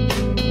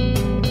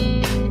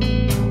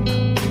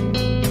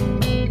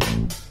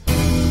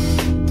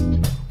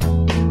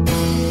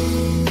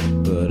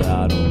 But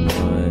I don't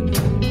mind.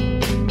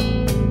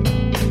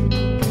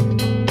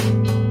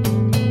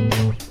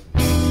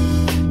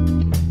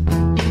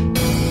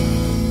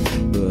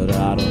 But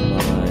I don't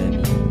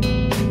mind.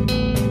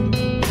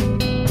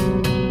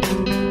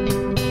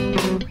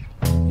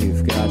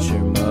 You've got your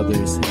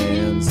mother's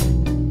hands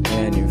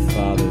and your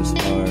father's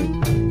heart.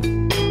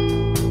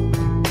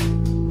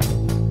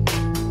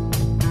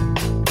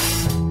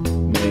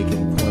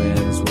 Making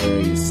plans where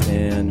you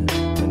stand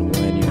and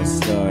when you'll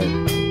start.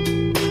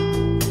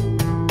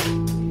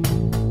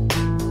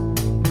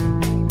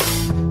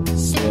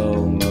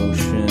 Slow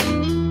motion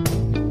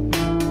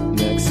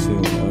next to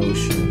an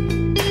ocean.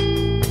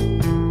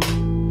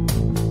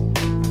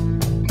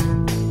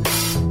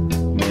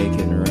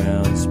 Making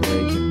rounds,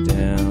 breaking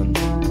down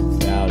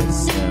without a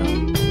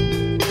sound.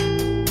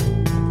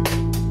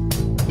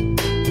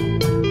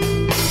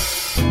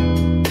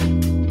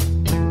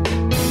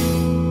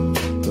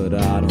 But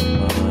I don't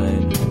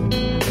mind.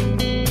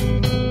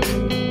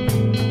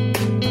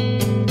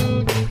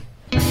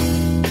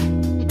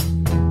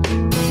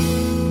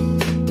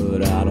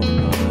 But I don't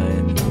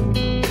mind.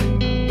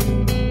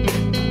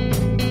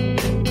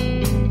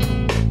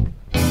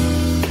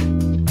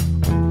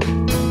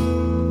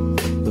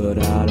 But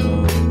I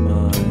don't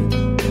mind.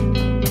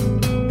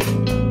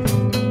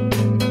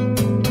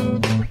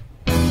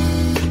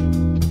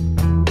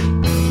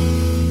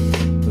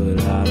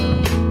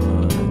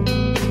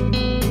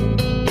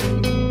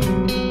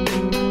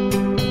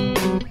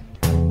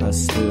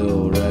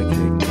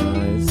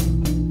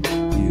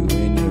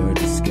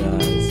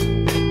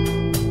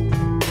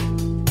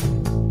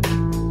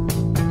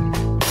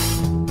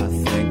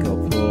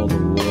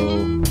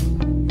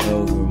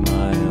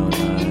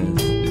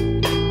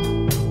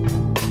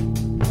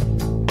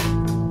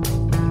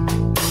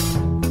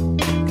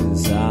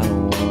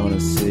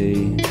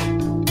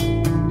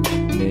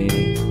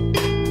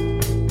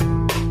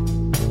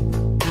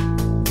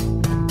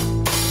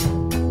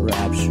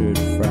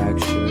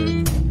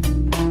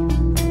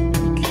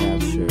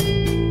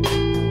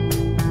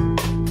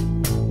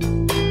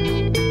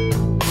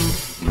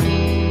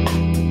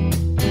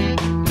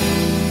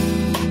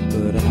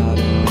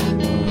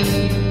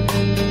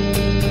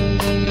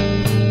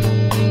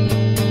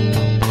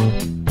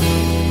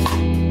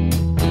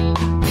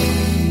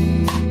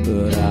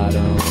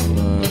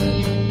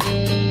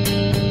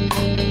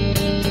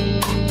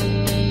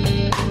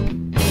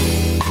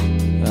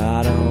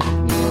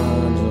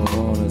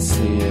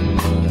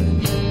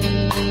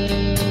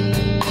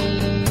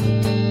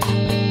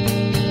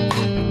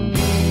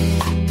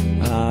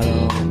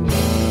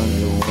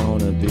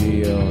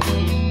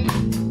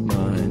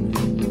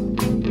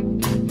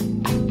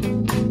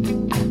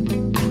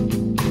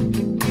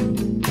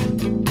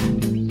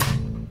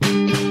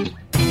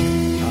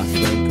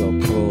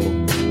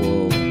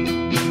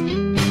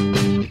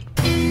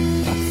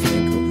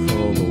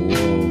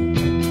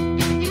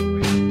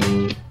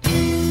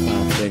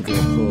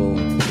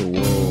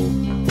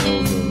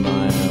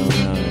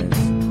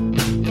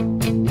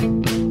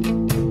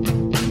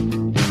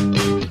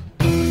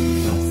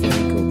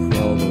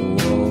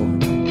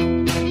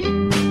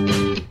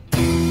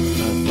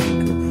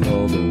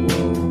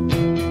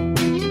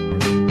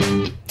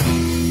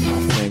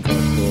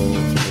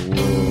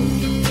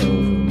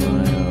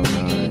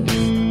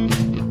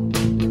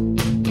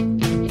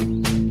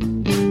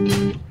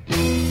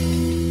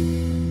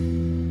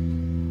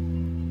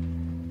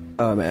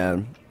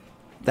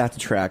 That's a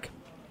track.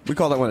 We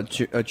call that one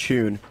a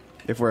tune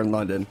if we're in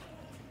London,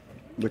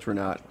 which we're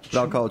not. But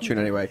I'll call it a tune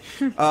anyway.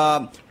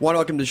 Want to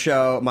welcome to the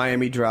show,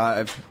 Miami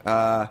Drive.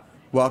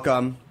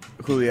 Welcome,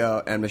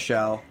 Julio and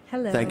Michelle.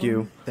 Hello. Thank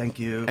you. Thank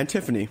you. And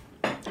Tiffany.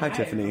 Hi,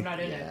 Tiffany. I'm not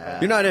in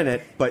it. You're not in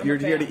it, but you're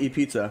here to eat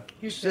pizza.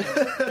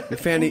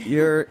 Fanny,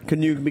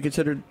 can you be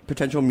considered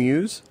potential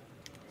muse?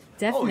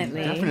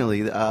 Definitely.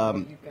 Definitely.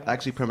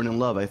 Actually, Permanent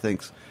Love, I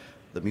think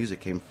the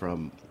music came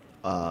from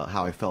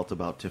how I felt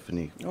about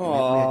Tiffany. We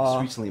had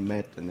just recently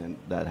met, and then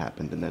that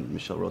happened, and then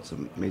Michelle wrote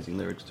some amazing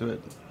lyrics to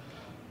it.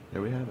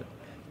 There we have it.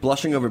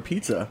 Blushing over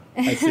pizza,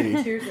 I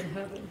see. Tears in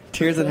heaven.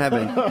 Tears in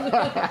heaven.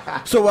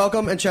 So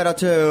welcome and shout out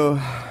to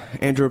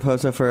Andrew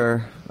Raposa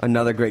for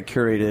another great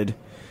curated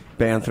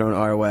band thrown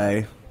our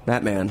way.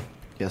 That man.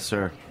 Yes,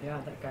 sir.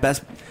 Yeah, that guy.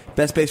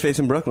 Best bass face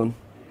in Brooklyn.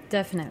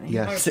 Definitely.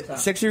 Yes.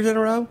 6 years in a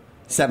row?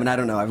 7, I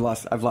don't know. I've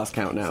lost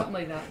count now.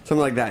 Something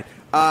like that.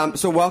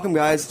 So welcome,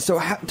 guys. So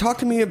talk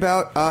to me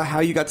about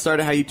how you got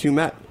started, how you two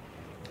met.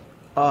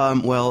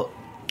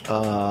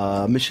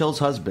 Michelle's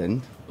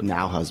husband,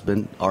 now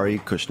husband, Ari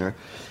Kushner,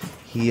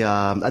 he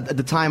at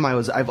the time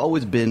I've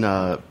always been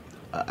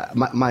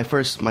my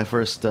first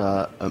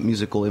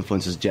musical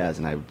influence is jazz,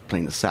 and I was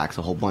playing the sax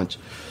a whole bunch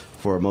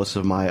for most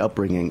of my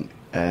upbringing.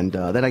 And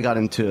then I got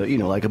into,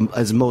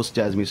 as most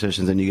jazz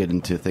musicians, then you get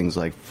into things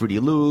like Fruity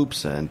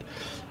Loops and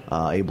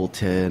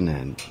Ableton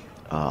and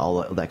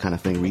all that kind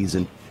of thing,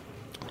 Reason.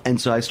 And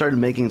so I started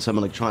making some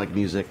electronic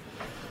music.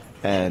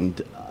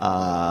 And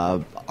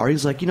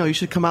Ari's like, you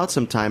should come out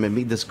sometime and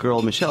meet this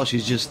girl, Michelle.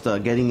 She's just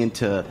getting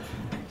into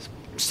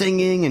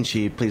singing, and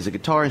she plays the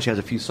guitar, and she has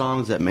a few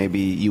songs that maybe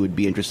you would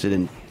be interested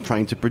in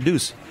trying to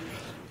produce.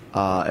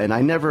 And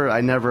I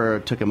never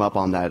took him up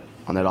on that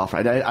offer.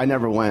 I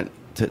never went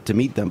to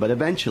meet them, but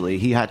eventually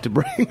he had to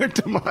bring her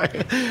to my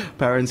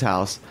parents'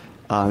 house.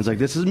 I was like,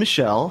 "This is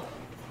Michelle,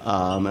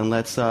 and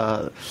let's."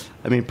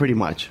 Pretty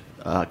much,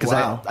 because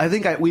wow. I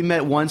think we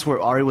met once where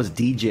Ari was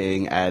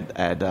DJing at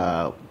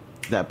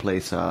that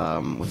place.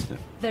 What's the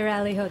The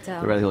Raleigh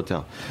Hotel. The Raleigh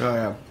Hotel. Oh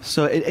yeah.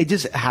 So it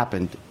just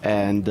happened,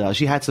 and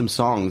she had some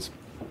songs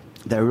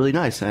that were really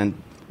nice, and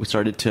we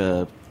started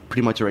to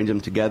pretty much arrange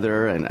them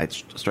together, and I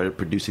started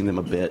producing them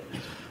a bit.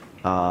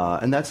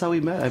 And that's how we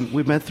met.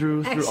 We met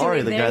through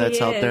Ari, the guy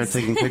that's out there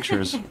taking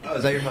pictures. Oh,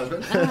 is that your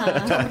husband?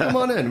 Come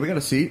on in. We got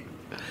a seat.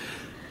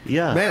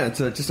 Yeah. Man, it's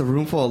just a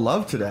room full of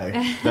love today.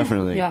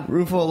 Definitely. Yeah.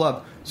 Room full of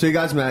love. So you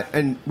guys met,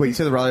 and wait, you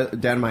said the Raleigh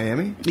down in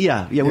Miami?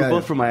 Yeah, we're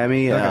both from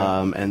Miami,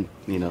 Okay. and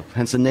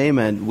hence the name.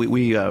 And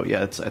we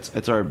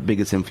it's our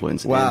biggest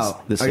influence.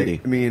 Wow. Is the city.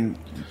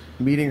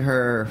 Meeting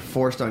her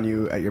forced on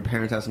you at your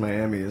parents' house in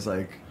Miami is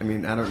like, I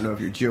don't know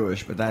if you're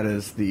Jewish, but that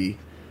is the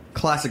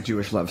classic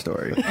Jewish love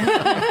story.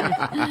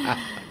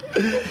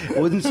 It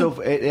wasn't so.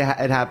 It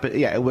happened.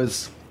 Yeah, it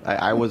was.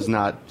 I was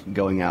not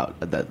going out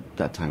at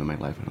that time in my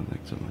life. I don't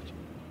think so much.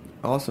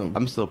 Awesome.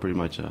 I'm still pretty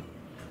much a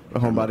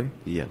homebody?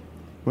 Yeah.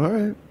 All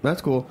right.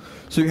 That's cool.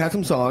 So you had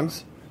some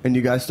songs, and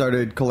you guys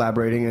started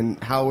collaborating,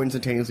 and how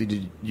instantaneously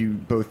did you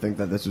both think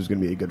that this was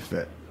going to be a good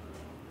fit?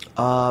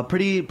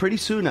 Pretty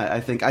soon, I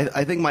think.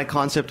 I think my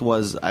concept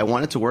was I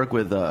wanted to work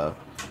with a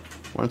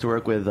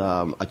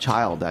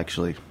child,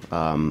 actually,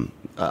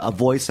 a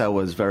voice that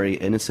was very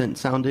innocent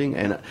sounding,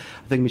 and I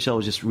think Michelle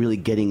was just really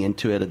getting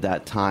into it at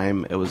that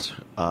time. It was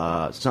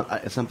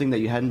something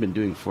that you hadn't been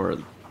doing for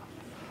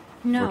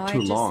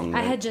too long. I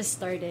right? had just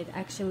started,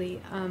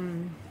 actually.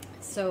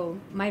 So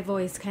my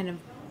voice kind of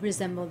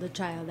resembled a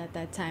child at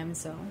that time,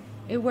 so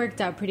it worked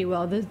out pretty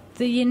well.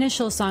 The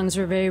initial songs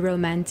were very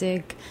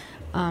romantic,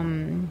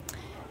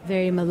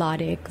 very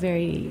melodic,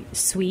 very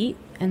sweet,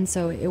 and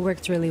so it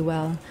worked really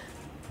well.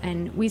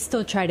 And we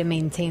still try to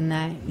maintain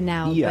that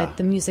now, Yeah. but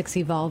the music's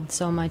evolved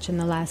so much in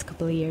the last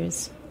couple of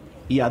years.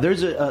 Yeah,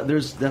 there's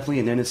definitely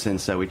an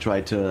innocence that we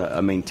try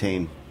to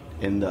maintain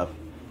in the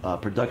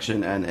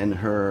production and in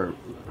her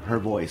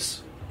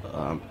voice.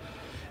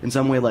 In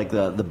some way, like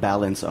the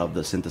balance of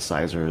the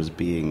synthesizers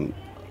being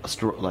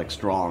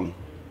strong,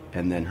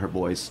 and then her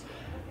voice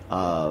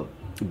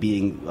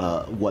being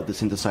what the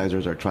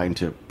synthesizers are trying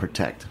to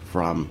protect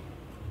from.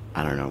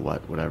 I don't know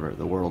whatever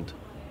the world.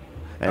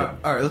 And,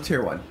 All right, let's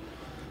hear one.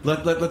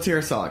 Let's hear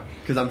a song,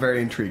 because I'm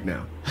very intrigued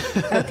now.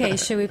 Okay,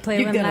 should we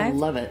play one live?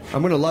 love it.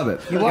 I'm going to love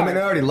it. I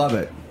already love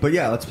it. But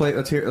yeah, let's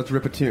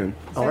rip a tune.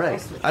 all right,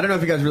 I don't know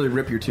if you guys really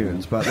rip your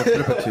tunes, but let's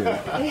rip a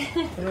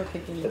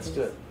tune. let's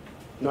do it.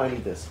 No, I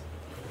need this.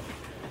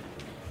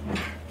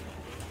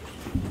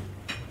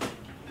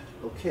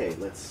 Okay,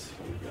 let's.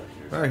 What we got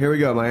here? All right, here we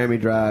go. Miami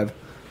Drive,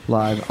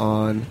 live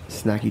on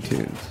Snacky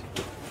Tunes.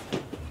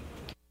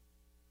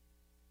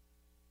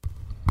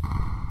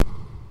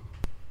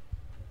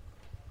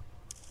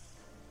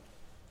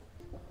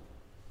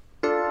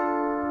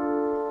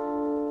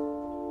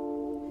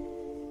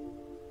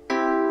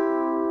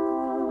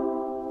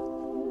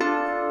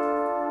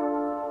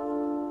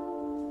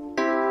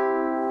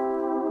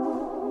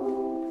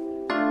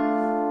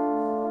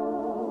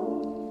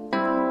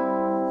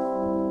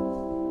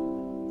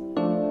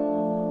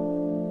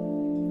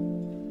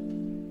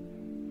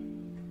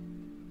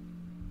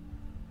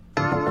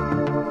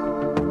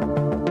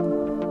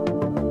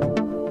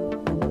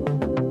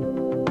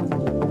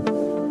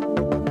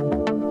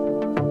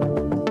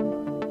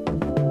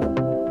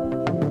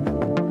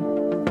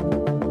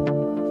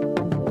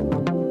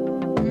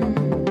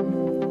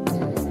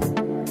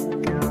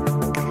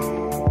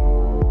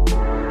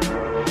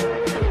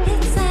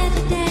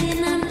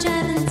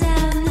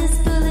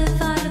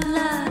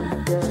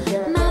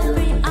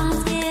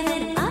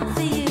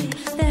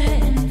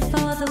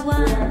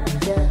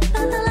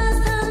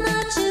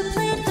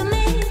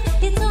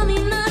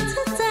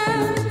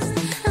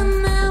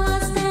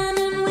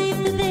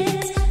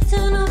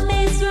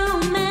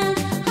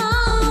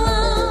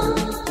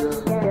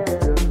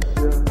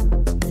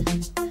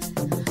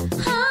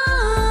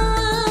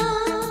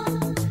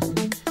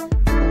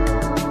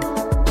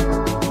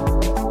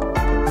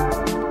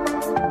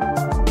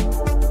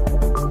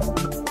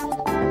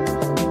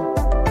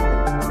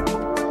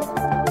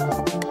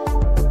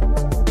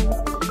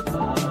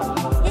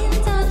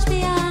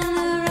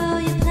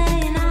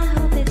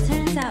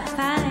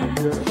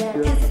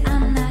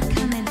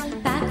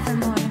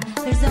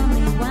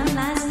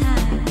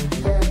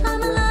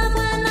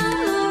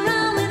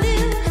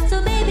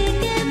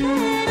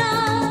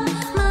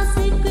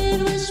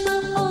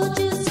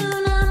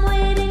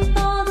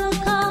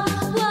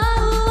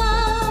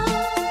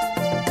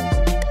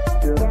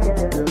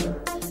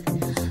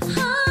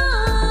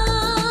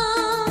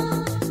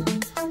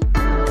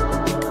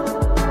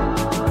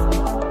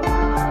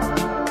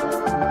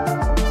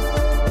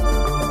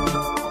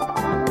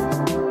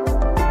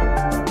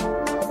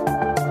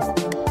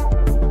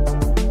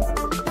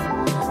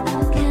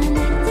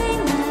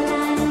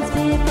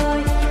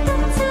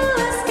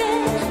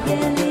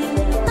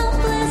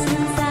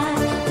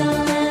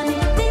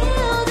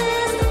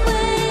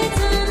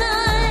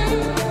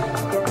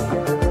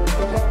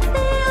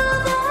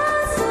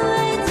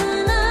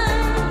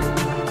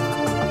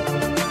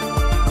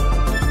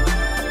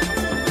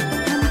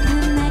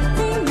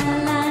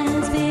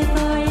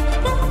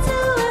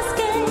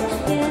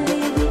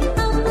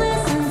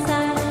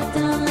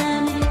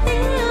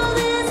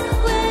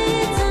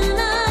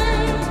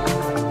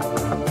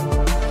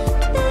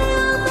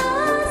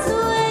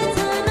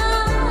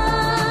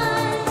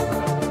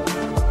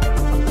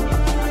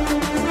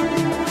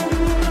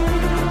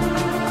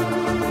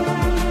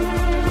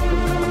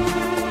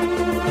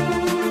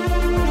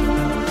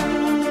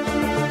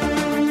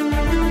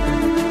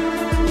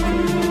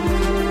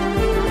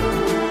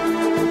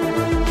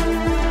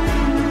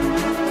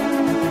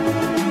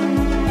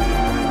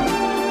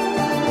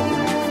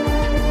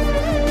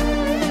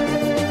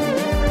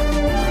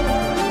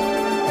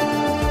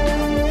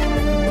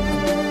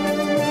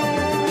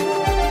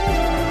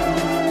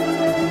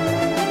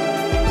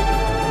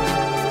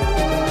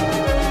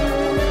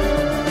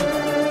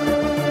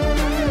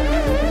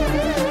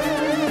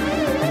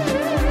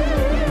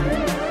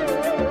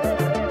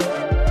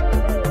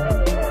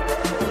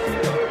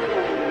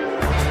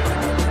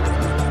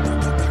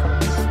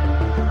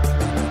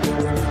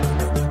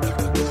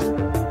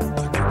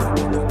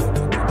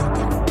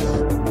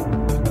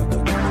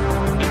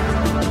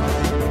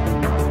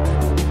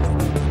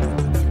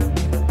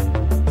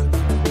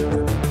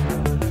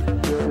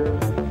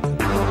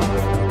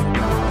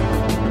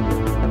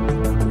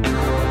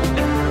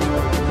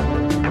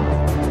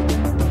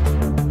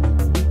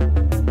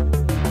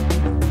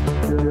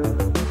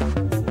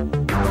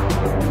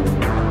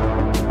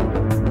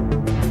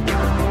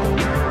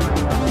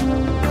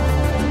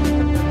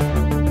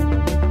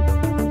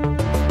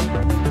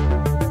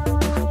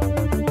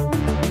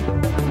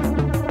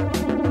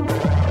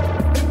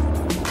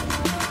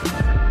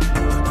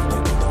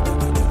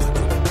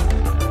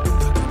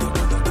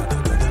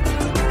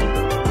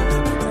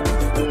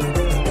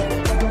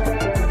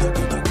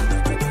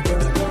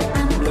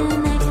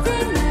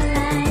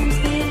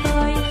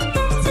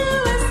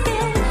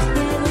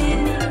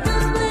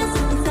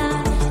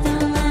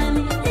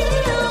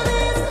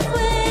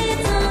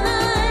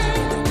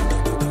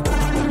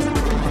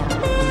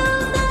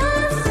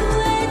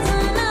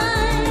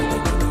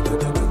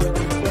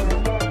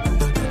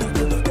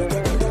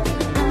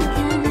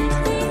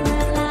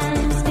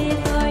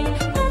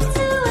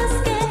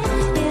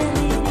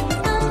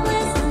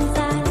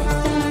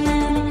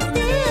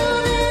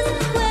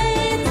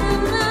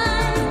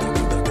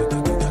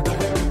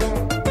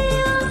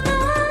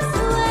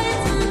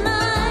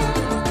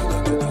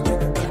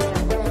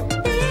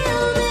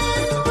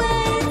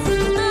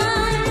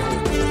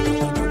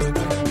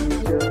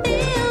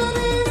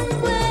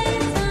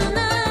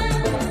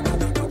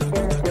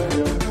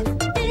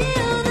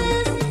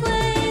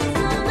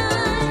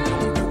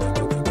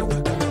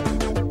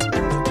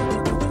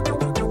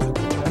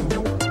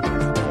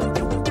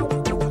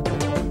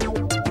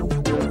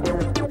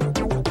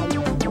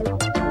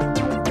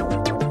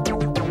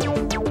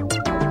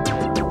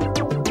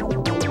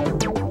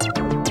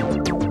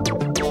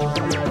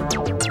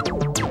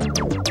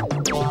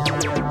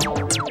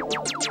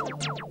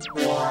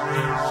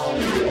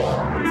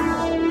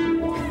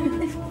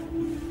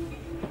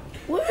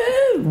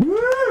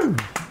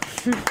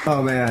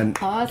 Oh man,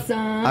 awesome!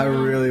 I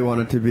really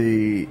wanted to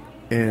be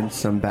in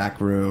some back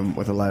room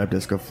with a light up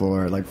disco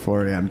floor at like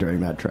 4 a.m. during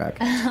that track.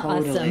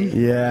 Awesome.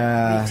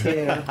 Yeah. Me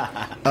too.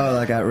 Oh,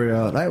 that got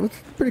real. That was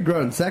pretty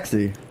grown and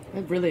sexy.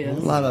 It really is.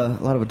 A lot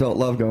of adult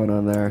love going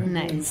on there.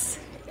 Nice.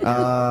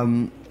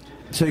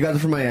 So you guys are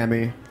from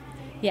Miami.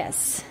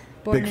 Yes,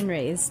 born and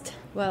raised.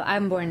 Well,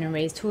 I'm born and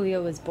raised.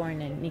 Julio was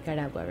born in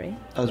Nicaragua, right?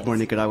 I was born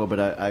in Nicaragua,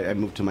 but I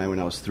moved to Miami when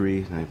I was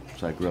 3,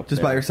 so I grew up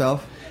Just there. by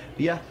yourself?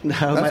 Yeah.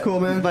 That's cool,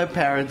 man. My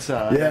parents...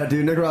 yeah,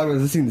 dude, Nicaragua,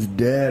 this scene's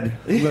dead.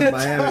 You live in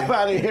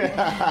Miami.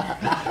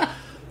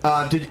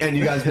 And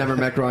you guys never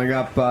met growing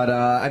up, but,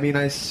 I mean,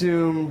 I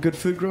assume good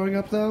food growing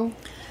up, though?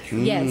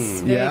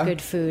 Yes, very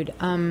good food.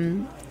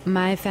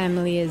 My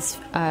family is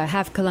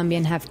half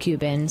Colombian, half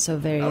Cuban, so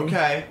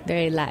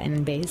very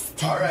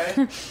Latin-based. All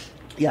right.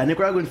 Yeah,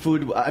 Nicaraguan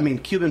food, I mean,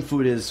 Cuban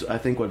food is, I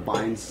think, what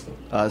binds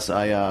us.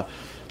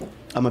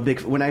 I'm a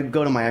big. When I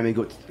go to Miami, I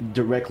go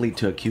directly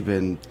to a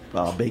Cuban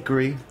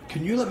bakery.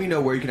 Can you let me know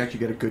where you can actually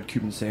get a good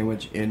Cuban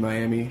sandwich in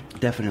Miami?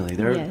 Definitely,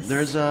 Yes.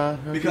 there's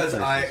Because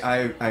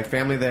I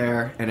family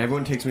there, and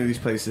everyone takes me to these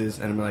places,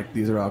 and I'm like,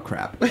 these are all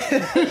crap. I'm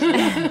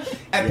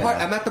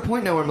at the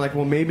point now where I'm like,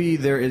 well, maybe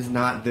there is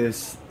not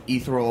this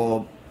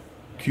ethereal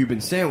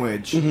Cuban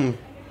sandwich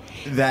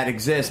that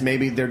exists.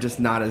 Maybe they're just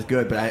not as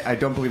good, but I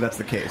don't believe that's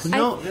the case.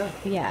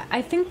 Yeah,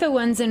 I think the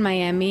ones in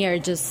Miami are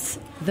just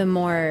the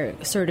more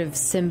sort of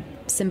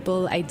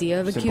simple idea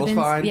of a Simple's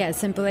Cuban. fine. Yeah,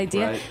 simple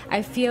idea. Right.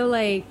 I feel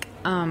like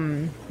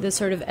the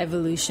sort of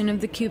evolution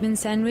of the Cuban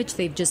sandwich,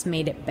 they've just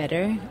made it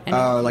better.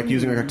 And Like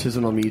using like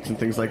artisanal meats and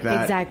things like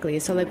that. Exactly.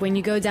 So like when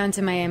you go down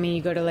to Miami,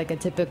 you go to like a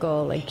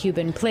typical like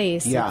Cuban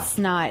place. Yeah, It's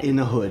not in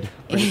the hood,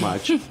 pretty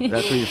much.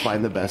 That's where you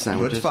find the best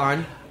sandwiches. Hood's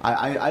fine.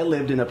 I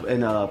lived in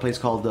a place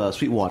called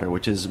Sweetwater,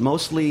 which is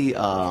mostly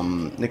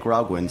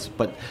Nicaraguans,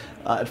 but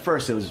at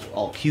first it was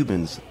all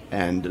Cubans,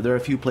 and there are a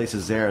few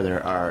places there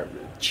that are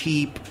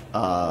cheap,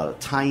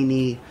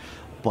 tiny,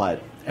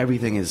 but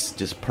everything is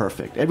just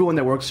perfect. Everyone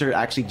that works there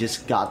actually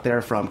just got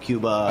there from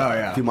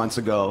Cuba a few months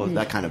ago,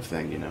 that kind of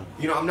thing, you know.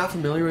 You know, I'm not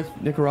familiar with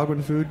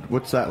Nicaraguan food.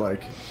 What's that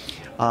like?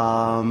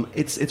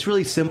 It's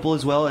really simple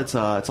as well. It's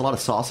a lot of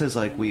sauces.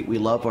 Like we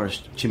love our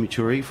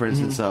chimichurri, for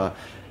instance.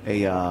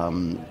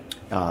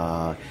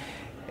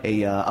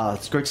 A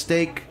skirt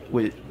steak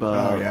with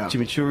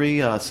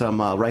chimichurri,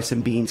 some rice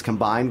and beans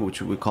combined,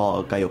 which we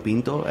call gallo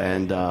pinto,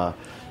 and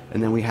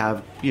then we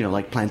have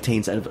like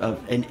plantains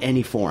in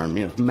any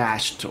form,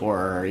 mashed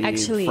or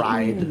actually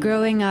fried.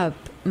 Growing up,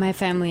 my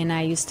family and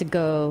I used to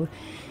go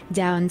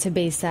down to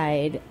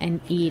Bayside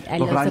and eat at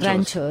Los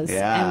Ranchos,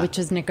 Yeah. and which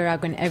was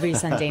Nicaraguan every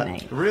Sunday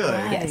night. Really?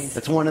 Yes.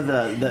 That's one of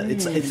the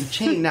it's a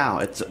chain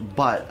now.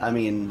 But I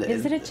mean,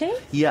 Is it a chain?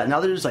 Yeah, now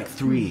there's like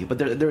 3, but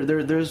there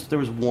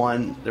was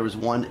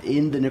one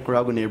in the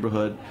Nicaraguan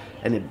neighborhood,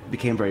 and it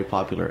became very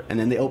popular. And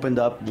then they opened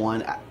up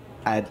one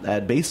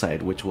at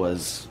Bayside, which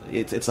was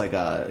it's like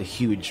a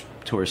huge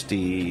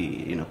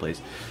touristy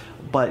place.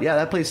 But yeah,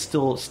 that place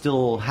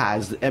still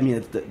has. I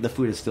mean, the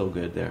food is still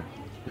good there.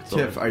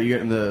 Tiff, are you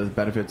getting the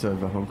benefits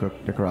of a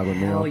home-cooked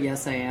Nicaraguan meal? Oh,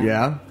 yes, I am.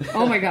 Yeah?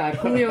 Oh, my God.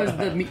 Julio is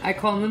I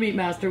call him the meat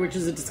master, which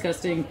is a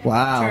disgusting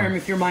term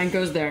if your mind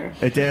goes there.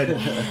 It did.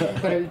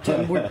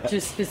 But we're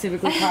just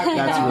specifically talking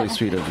That's about really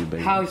sweet of you,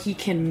 baby. how he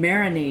can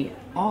marinate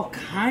all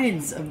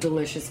kinds of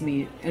delicious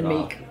meat and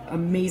make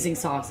amazing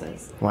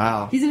sauces.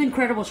 Wow. He's an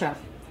incredible chef.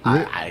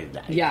 I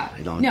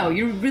don't No,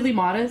 you're really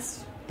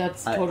modest.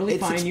 That's totally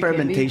it's fine.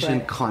 experimentation You can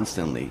be, but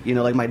constantly.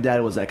 Like my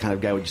dad was that kind of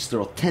guy who would just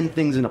throw 10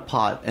 things in a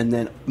pot, and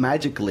then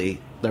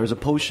magically there was a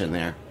potion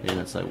there.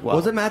 It's like, wow.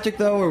 Was it magic,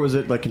 though, or was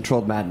it like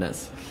controlled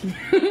madness?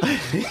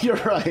 You're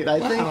right. I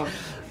think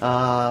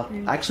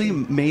actually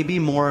maybe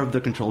more of the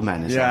controlled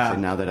madness. Yeah.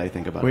 Actually, now that I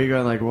think about Were it, you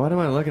going like, what am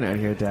I looking at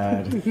here,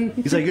 Dad?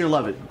 he's like, you're gonna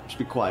love it. Just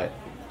be quiet.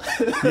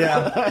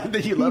 Yeah. And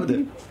then he loved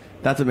it.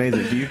 That's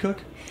amazing. Do you cook?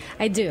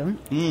 I do.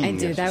 I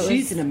do. yes.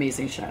 she's an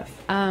amazing chef.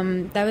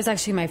 That was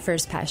actually my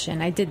first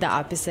passion. I did the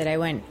opposite. I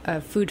went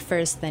food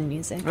first, then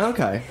music.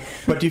 Okay.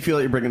 But do you feel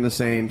that you're bringing the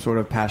same sort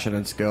of passion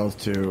and skills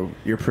to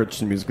your approach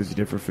to music as you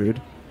did for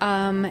food?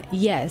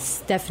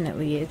 Yes,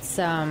 definitely. It's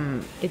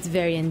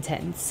very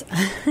intense.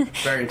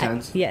 Very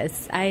intense?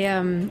 Yes.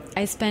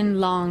 I spend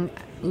long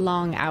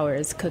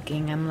hours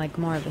cooking. I'm like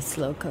more of a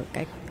slow cook.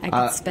 I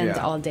could spend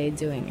all day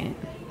doing it.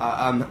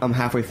 I'm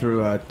halfway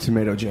through a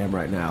tomato jam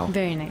right now.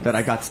 Very nice. That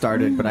I got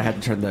started, but I had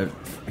to turn the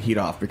heat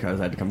off because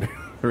I had to come to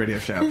a radio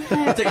show. It's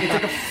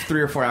like a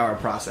 3 or 4 hour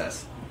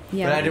process.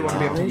 Yeah. But I didn't want to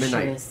be up to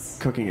midnight Delicious.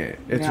 cooking it.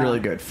 It's Yeah. really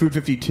good. Food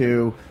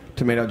 52,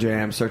 tomato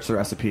jam, search the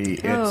recipe.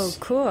 It's,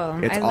 cool.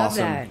 It's I love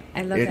awesome. that.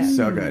 I love It's that.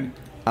 so good.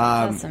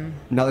 Awesome.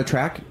 Another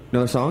track?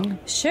 Another song?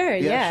 Sure,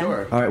 yeah.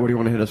 Sure. All right, what do you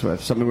want to hit us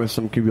with? Something with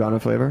some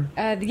Cubano flavor?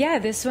 Yeah,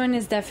 this one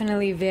is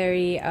definitely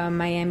very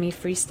Miami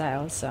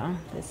freestyle, so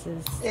this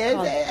is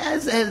called, It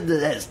has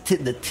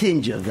the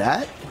tinge of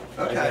that.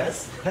 Okay.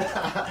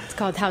 it's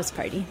called House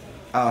Party.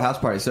 Oh, House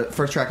Party. So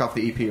first track off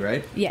the EP,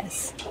 right?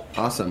 Yes.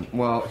 Awesome.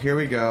 Well, here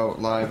we go,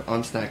 live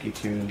on Snacky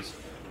Tunes.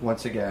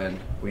 Once again,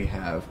 we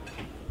have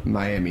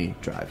Miami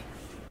Drive.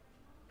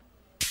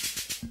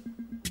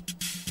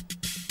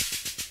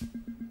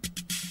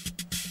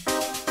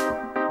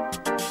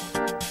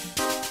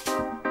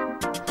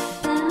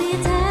 Let me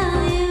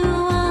tell you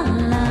all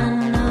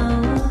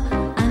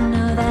I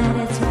know that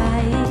it's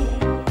right.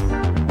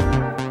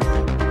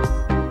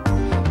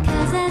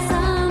 'Cause there's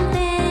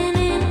something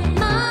in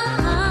my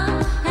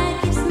heart that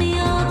keeps me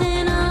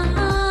holding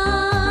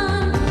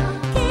on,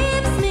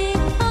 keeps me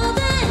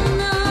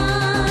holding on.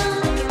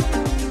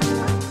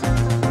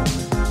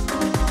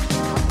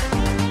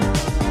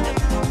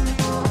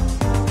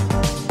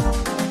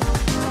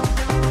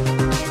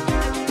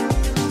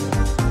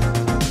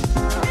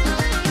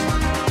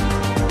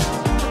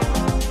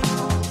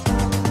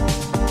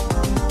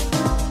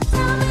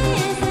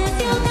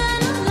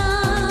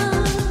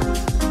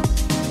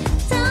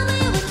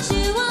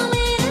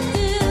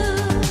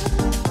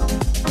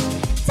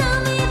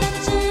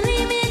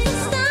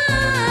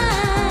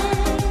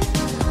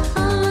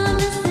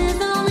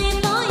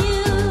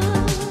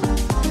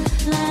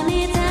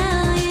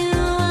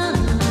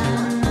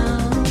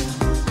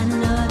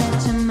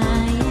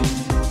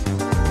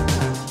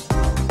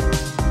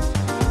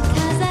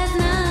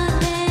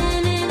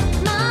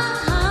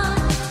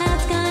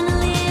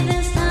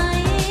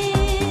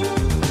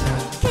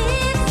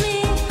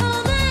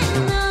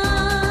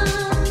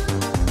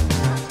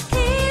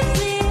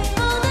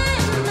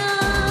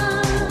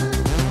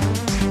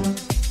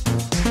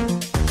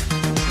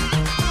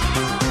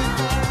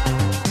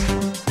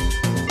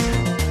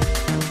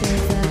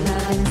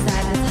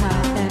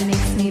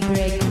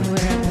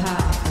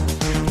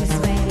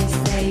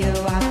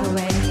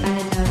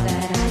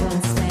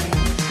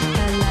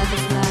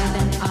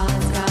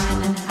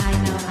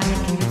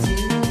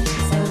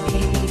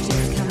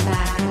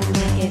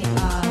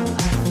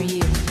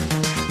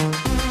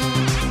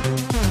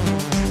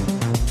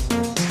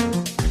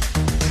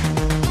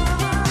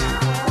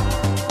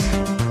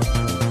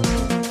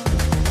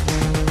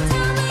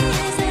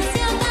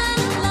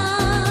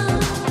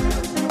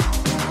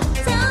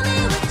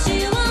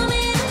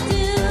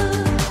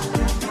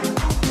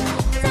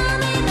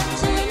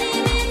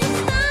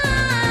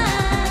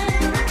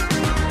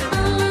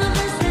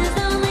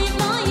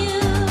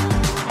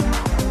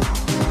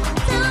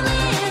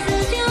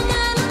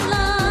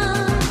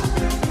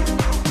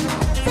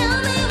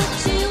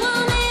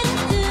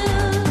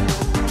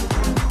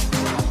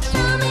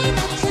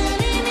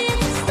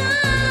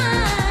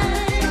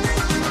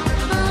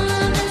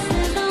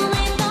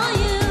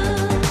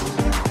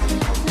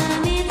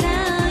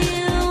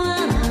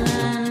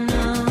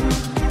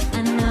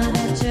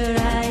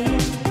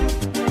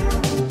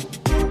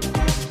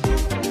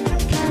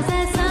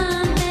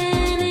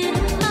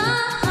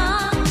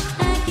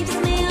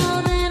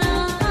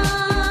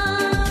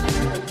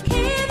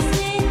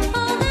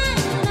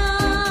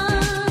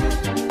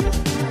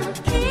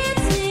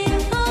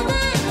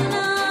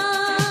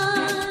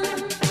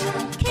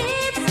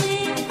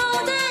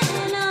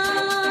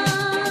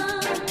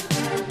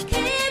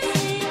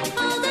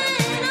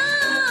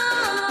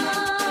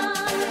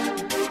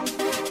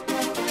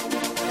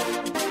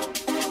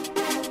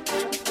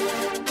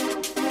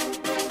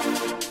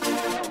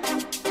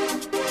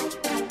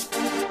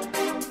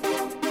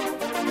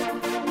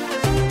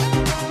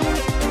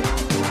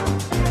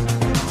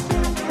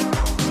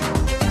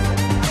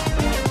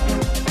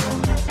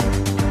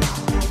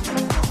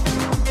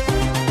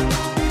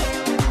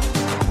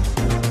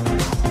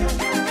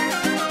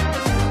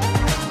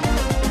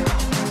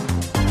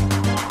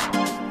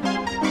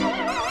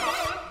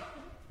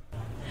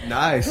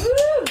 Nice.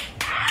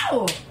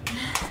 Ow!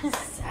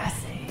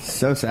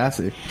 So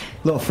sassy.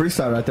 Little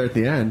freestyle right there at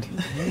the end.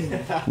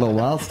 Little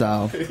wild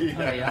style. Oh,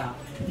 yeah.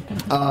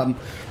 So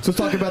let's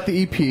talk about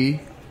the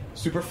EP.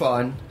 Super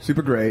fun,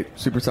 super great,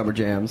 super summer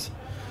jams.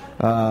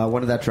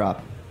 When did that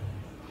drop?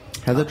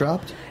 Has it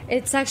dropped?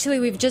 It's actually,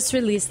 we've just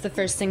released the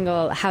first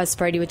single, House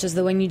Party, which is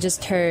the one you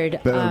just heard.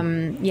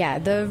 Boom.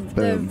 The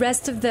Boom.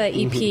 rest of the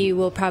EP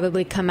will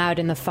probably come out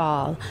in the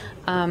fall.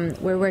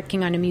 We're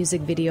working on a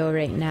music video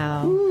right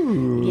now.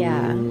 Ooh.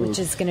 Yeah, which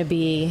is going to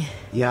be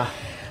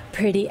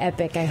pretty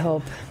epic, I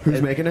hope.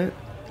 Who's making it?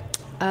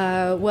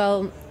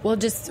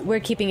 We're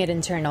keeping it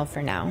internal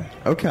for now.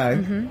 Okay.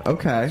 Mhm.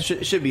 Okay.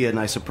 Should be a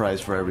nice surprise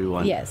for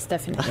everyone. Yes,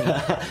 definitely.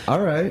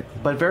 All right.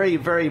 But very,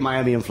 very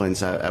Miami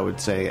influence, I would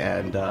say,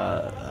 and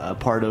a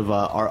part of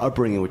our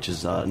upbringing, which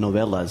is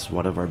novelas,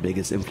 one of our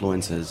biggest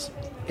influences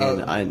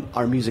in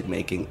our music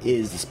making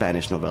is the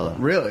Spanish novella.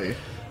 Really?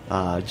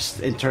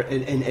 Just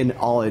in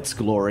all its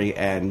glory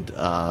and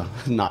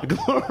not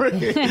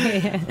glory,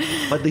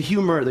 but the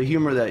humor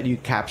that you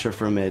capture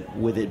from it,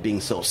 with it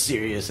being so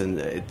serious, and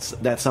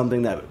that's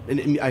something that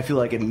I feel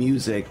like in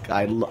music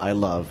I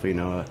love. You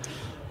know,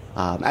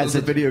 Is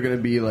the video going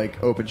to be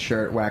like open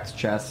shirt, waxed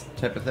chest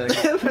type of thing?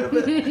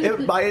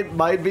 It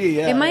might be.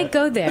 Yeah. It might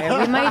go there.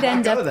 We might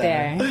end up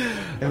there.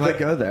 It might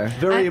go there.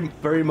 Very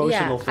emotional.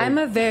 Yeah,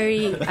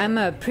 thing. I'm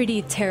a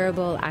pretty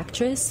terrible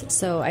actress,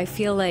 so I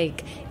feel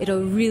like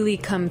it'll really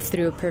come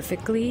through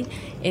perfectly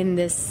in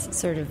this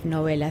sort of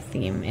novela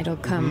theme. It'll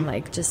come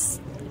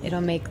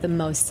it'll make the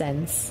most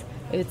sense.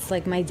 It's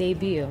like my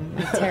debut,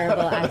 my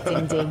terrible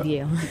acting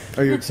debut.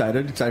 Are you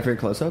excited? Excited for your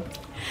close-up?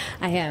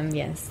 I am,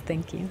 yes.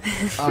 Thank you.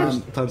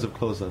 Tons of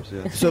close-ups,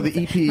 yeah. So the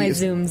EP My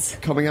is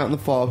zooms. coming out in the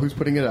fall. Who's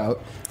putting it out?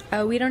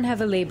 We don't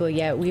have a label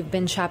yet. We've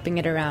been shopping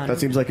it around. That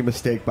seems like a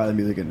mistake by the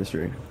music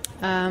industry.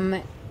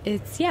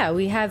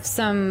 We have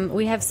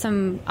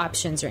some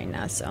options right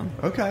now, so.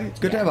 Okay, it's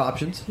good to have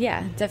options.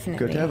 Yeah,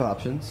 definitely. Good to have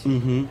options.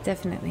 Mm-hmm.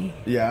 Definitely.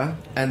 Yeah,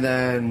 and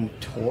then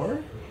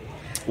tour?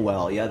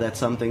 Well, yeah, that's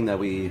something that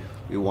we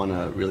want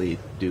to really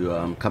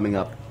do coming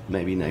up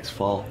maybe next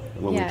fall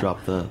when we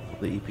drop the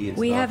EP and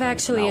We stuff have and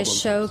actually a album.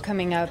 show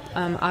coming up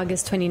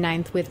August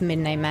 29th with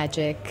Midnight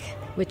Magic,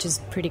 which is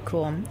pretty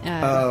cool.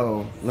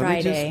 Let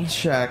Friday. me just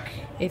check.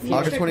 If you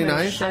August check my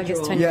 29th? schedule.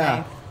 August 29th.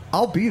 Yeah,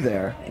 I'll be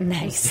there.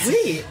 Nice.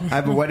 Sweet. I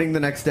have a wedding the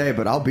next day,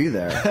 but I'll be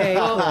there. Very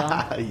cool.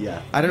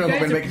 Yeah. I don't know if I'm You guys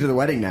going to make it to the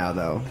wedding now,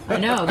 though. I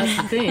know,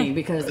 that's the thing,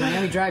 because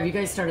Miami Drive, you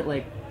guys start at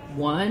like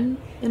 1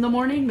 in the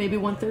morning, maybe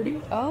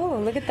 1:30. Oh,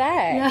 look at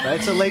that. Yeah.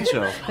 That's a late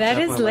show. That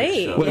is Definitely a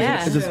late. show. What is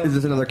Yeah. it? Is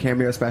this another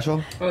cameo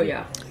special? Oh,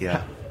 yeah.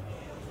 Yeah.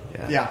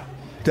 Yeah.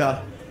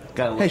 Duh.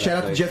 Gotta love Hey, that shout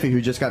out to place. Jiffy,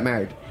 who just got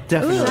married.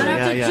 Definitely. Shout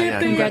out to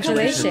Jiffy.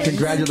 Congratulations.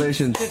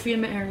 Congratulations. Jiffy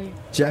and Mary.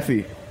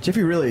 Jiffy,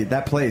 really,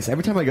 that place,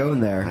 every time I go in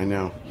there, I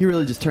know. he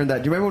really just turned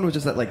that. Do you remember when it was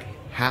just that, like,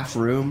 half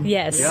room?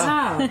 Yes.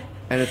 Wow.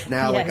 And it's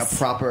now, like, Yes. a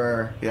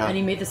proper... Yeah. And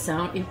he made the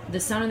sound. The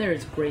sound in there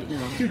is great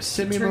now. Dude,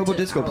 Simeon Turned Mobile it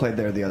Disco out. played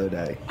there the other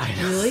day.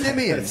 Really?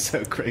 Simeon That's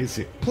so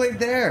crazy. played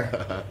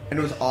there. And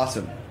it was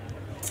awesome.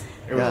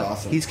 It was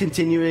awesome. He's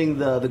continuing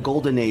the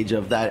golden age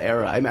of that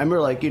era. I remember,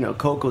 like,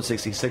 Coco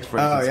 66, for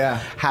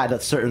instance, had a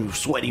certain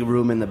sweaty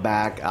room in the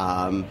back,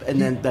 and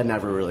then that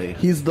never really...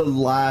 He's the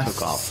last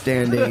Took off.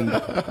 standing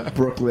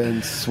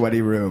Brooklyn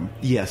sweaty room.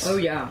 Yes. Oh,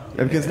 yeah.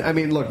 Because, I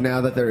mean, look,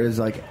 now that there is,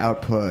 like,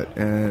 Output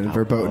and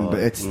Verboten, but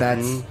it's,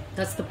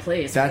 That's the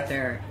place right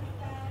there.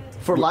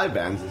 For live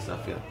bands and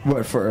stuff, yeah.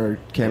 what, for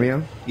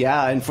Cameo?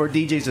 Yeah, and for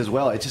DJs as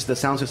well. It's just the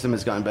sound system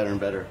has gotten better and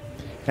better.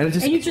 And it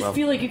just... And you just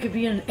feel like you could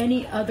be in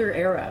any other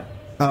era.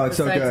 Oh, it's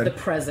so besides good. the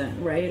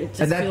present, right? It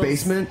just And that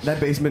feels-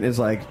 basement is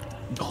like...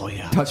 Oh,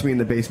 yeah. Touch me in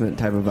the basement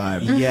type of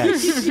vibe.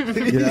 Yes. You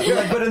know,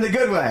 like, but in the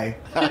good way.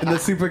 In the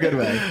super good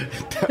way.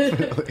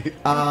 Definitely.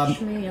 Touch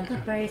me in the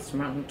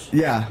basement.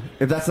 Yeah.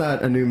 If that's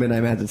not a new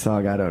Midnight Magic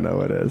song, I don't know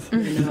what is.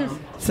 No.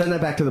 Send that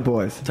back to the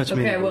boys. Touch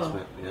me Okay, in the well,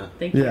 basement, yeah.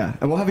 thank you. Yeah.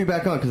 And we'll have you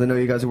back on because I know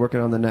you guys are working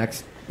on the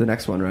next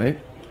one, right?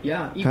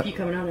 Yeah, EP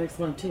coming out next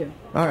month too.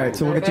 All right.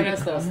 So Not we'll about get you...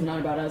 us though. It's not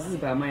about us. It's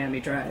about Miami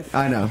Drive.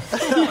 I know.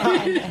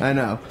 I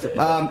know.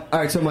 All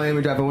right, so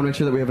Miami Drive, I want to make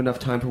sure that we have enough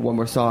time for one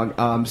more song.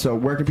 So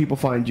where can people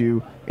find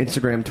you?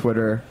 Instagram,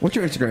 Twitter. What's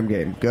your Instagram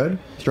game? Good?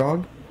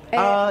 Strong?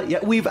 Yeah,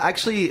 we've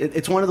actually.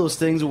 It's one of those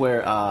things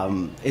where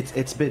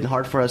it's been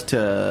hard for us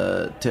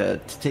to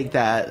take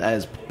that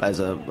as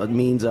a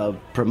means of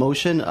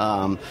promotion.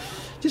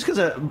 Just because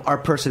of our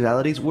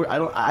personalities,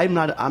 I'm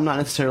not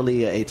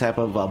necessarily a type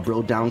of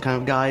bro down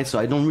kind of guy, so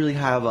I don't really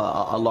have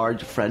a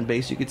large friend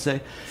base, you could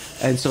say,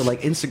 and so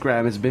like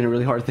Instagram has been a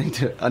really hard thing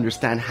to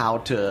understand how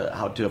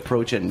to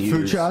approach it and use.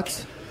 Food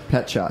shots?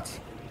 Pet shots.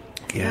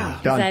 Yeah,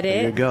 Done. Is that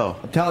there you it? go.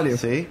 I'm telling you.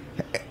 See,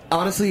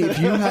 Honestly, if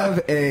you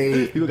have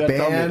a You gotta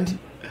tell me. band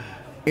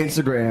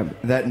Instagram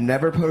that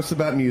never posts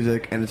about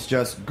music and it's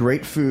just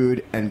great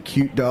food and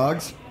cute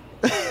dogs,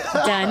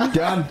 Done.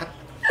 done.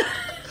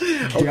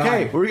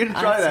 okay, we're gonna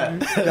try that.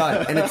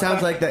 Done. And it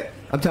sounds like that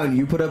I'm telling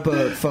you, put up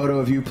a photo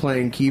of you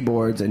playing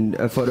keyboards and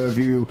a photo of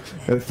you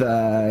with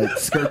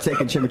skirt steak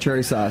and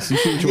chimichurri sauce. You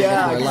see which one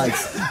I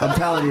like. I'm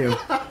telling you,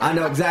 I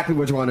know exactly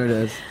which one it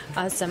is.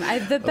 Awesome.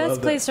 The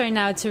best place right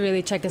now to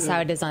really check us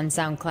out is on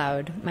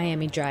SoundCloud,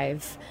 Miami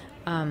Drive.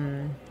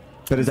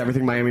 But is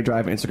everything Miami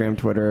Drive, Instagram,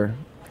 Twitter?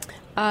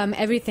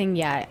 Everything,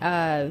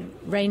 yeah.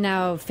 Right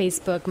now,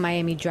 Facebook,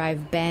 Miami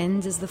Drive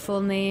Band is the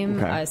full name.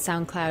 Okay.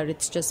 SoundCloud,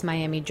 it's just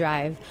Miami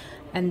Drive.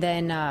 And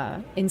then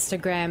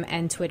Instagram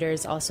and Twitter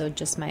is also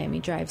just Miami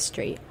Drive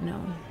straight.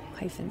 No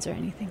hyphens or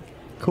anything.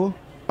 Cool.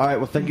 All right,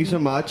 well, thank you so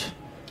much.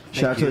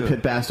 Shout out to the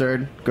Pit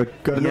Bastard. Go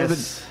to Northern.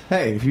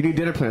 Hey, if you need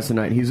dinner plans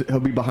tonight, he'll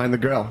be behind the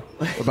grill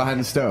or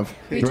behind the stove.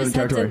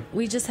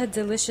 We just had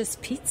delicious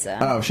pizza.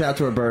 Oh, shout out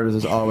to Roberta's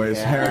as always.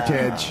 Yeah.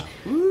 Heritage.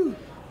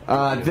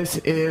 This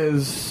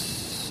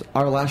is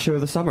our last show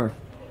of the summer.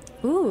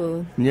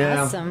 Ooh,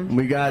 yeah, awesome.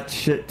 We got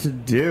shit to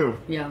do.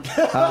 Yeah.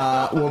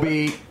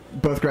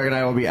 Both Greg and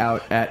I will be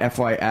out at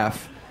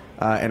FYF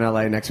in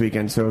LA next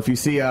weekend. So if you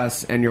see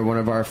us and you're one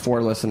of our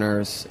 4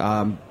 listeners,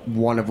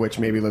 one of which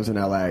maybe lives in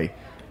LA,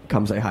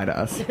 come say hi to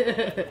us.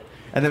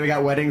 And then we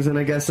got weddings and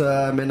I guess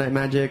Midnight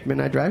Magic,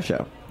 Midnight Drive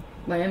show.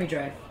 Miami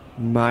Drive.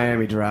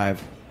 Miami Drive.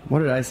 What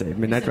did I say?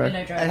 Midnight Drive?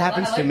 It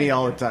happens to me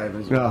all the time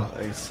as well.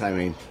 I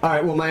mean. All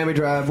right, well, Miami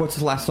Drive, what's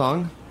the last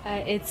song?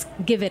 It's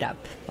Give It Up.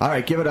 All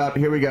right, Give It Up.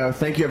 Here we go.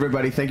 Thank you,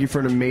 everybody. Thank you for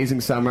an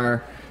amazing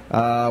summer.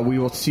 We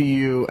will see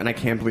you, and I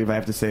can't believe I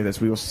have to say this,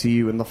 we will see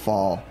you in the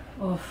fall.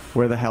 Oof.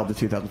 Where the hell did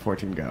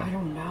 2014 go? I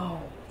don't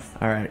know.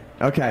 All right.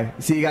 Okay.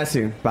 See you guys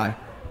soon. Bye.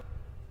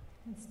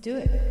 Let's do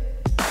it.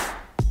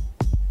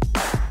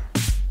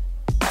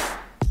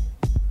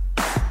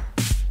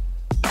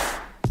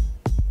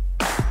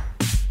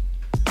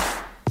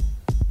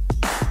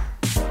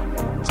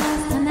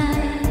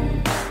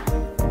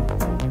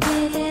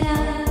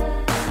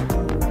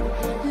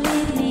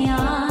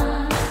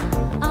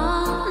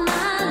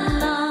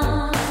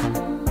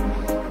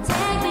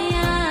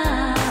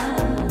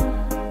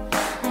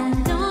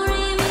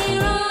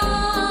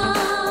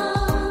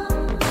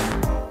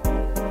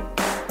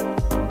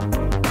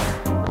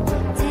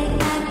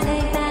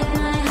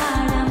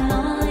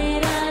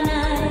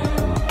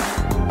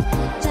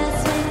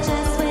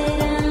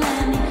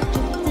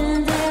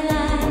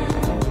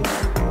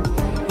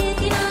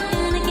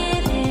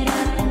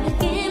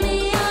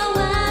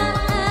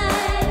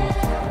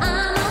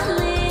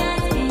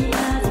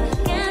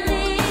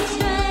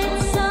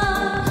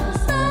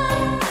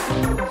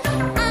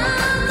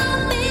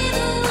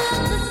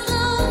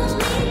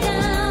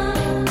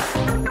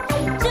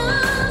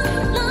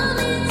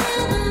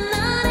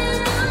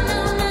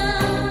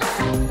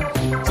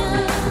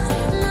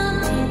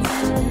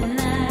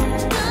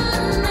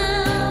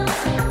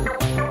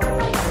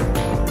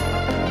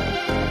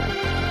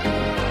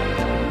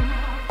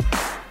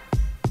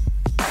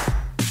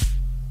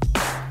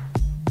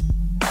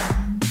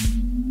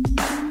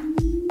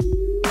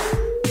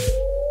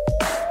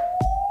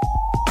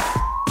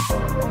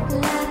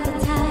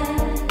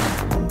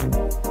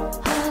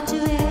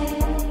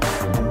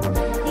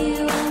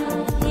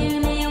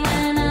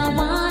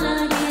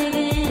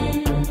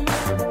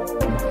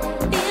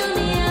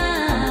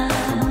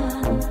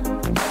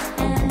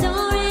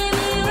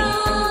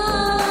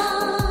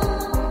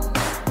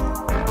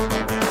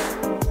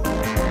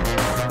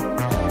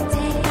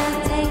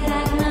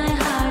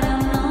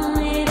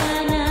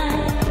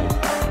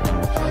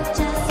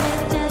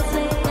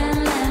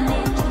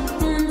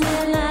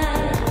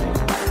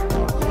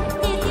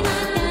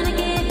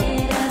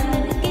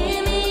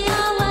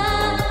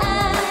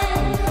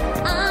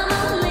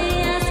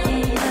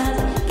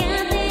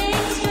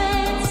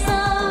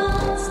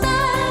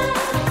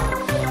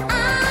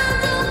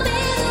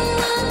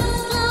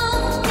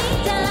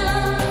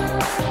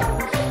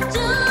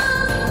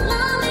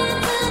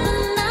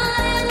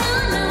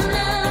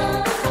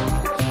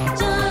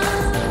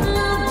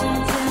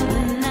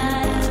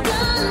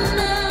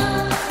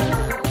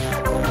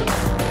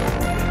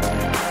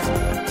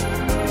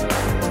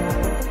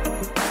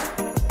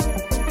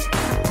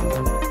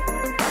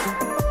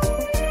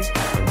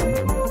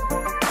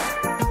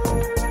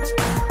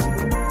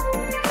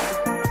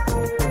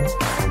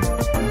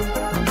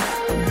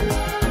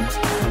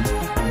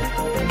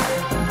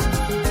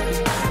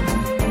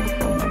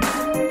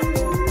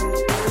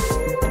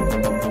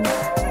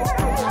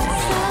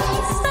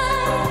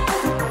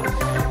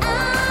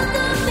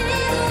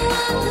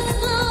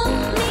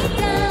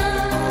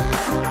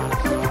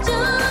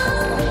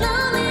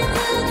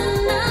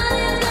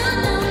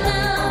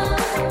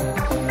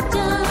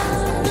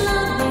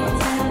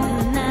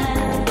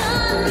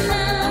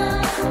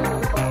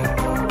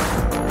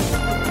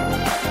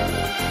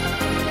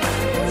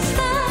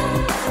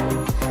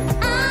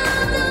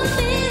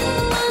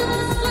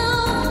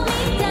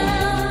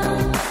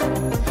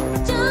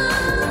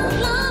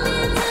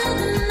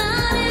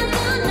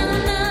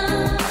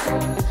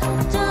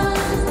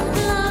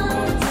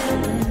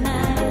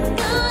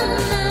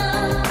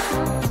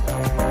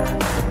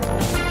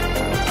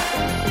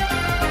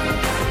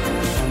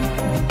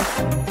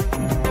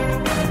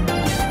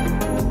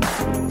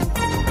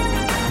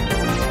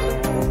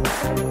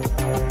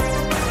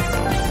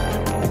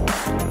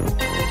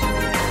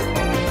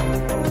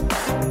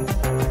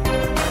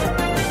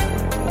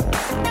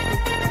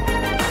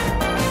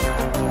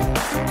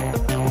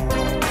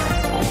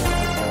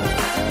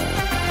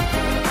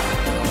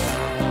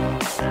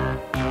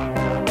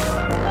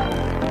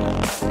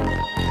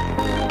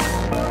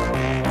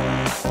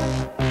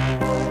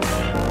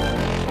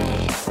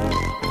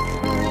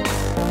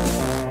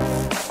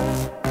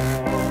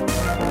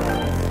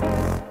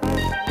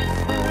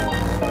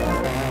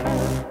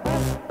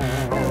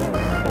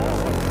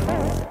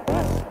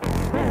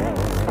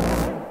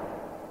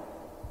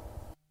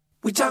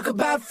 We talk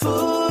about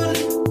food,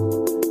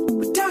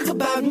 we talk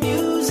about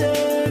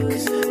music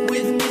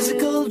with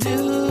musical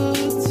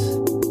dudes.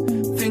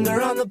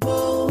 Finger on the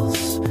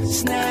pulse,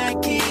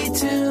 snacky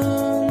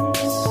tunes.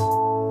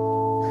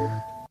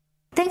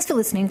 Thanks for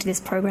listening to this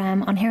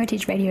program on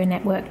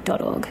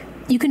heritageradionetwork.org.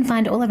 You can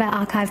find all of our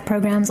archive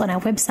programs on our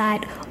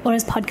website or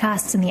as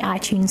podcasts in the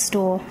iTunes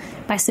store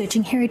by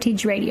searching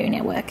Heritage Radio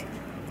Network.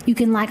 You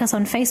can like us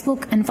on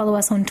Facebook and follow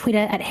us on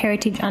Twitter at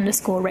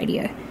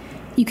heritage_radio.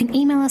 You can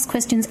email us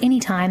questions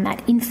anytime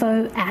at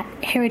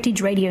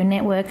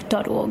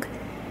info@heritageradionetwork.org.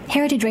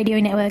 Heritage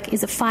Radio Network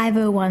is a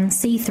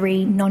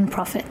 501c3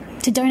 non-profit.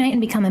 To donate and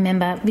become a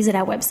member, visit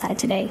our website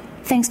today.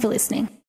 Thanks for listening.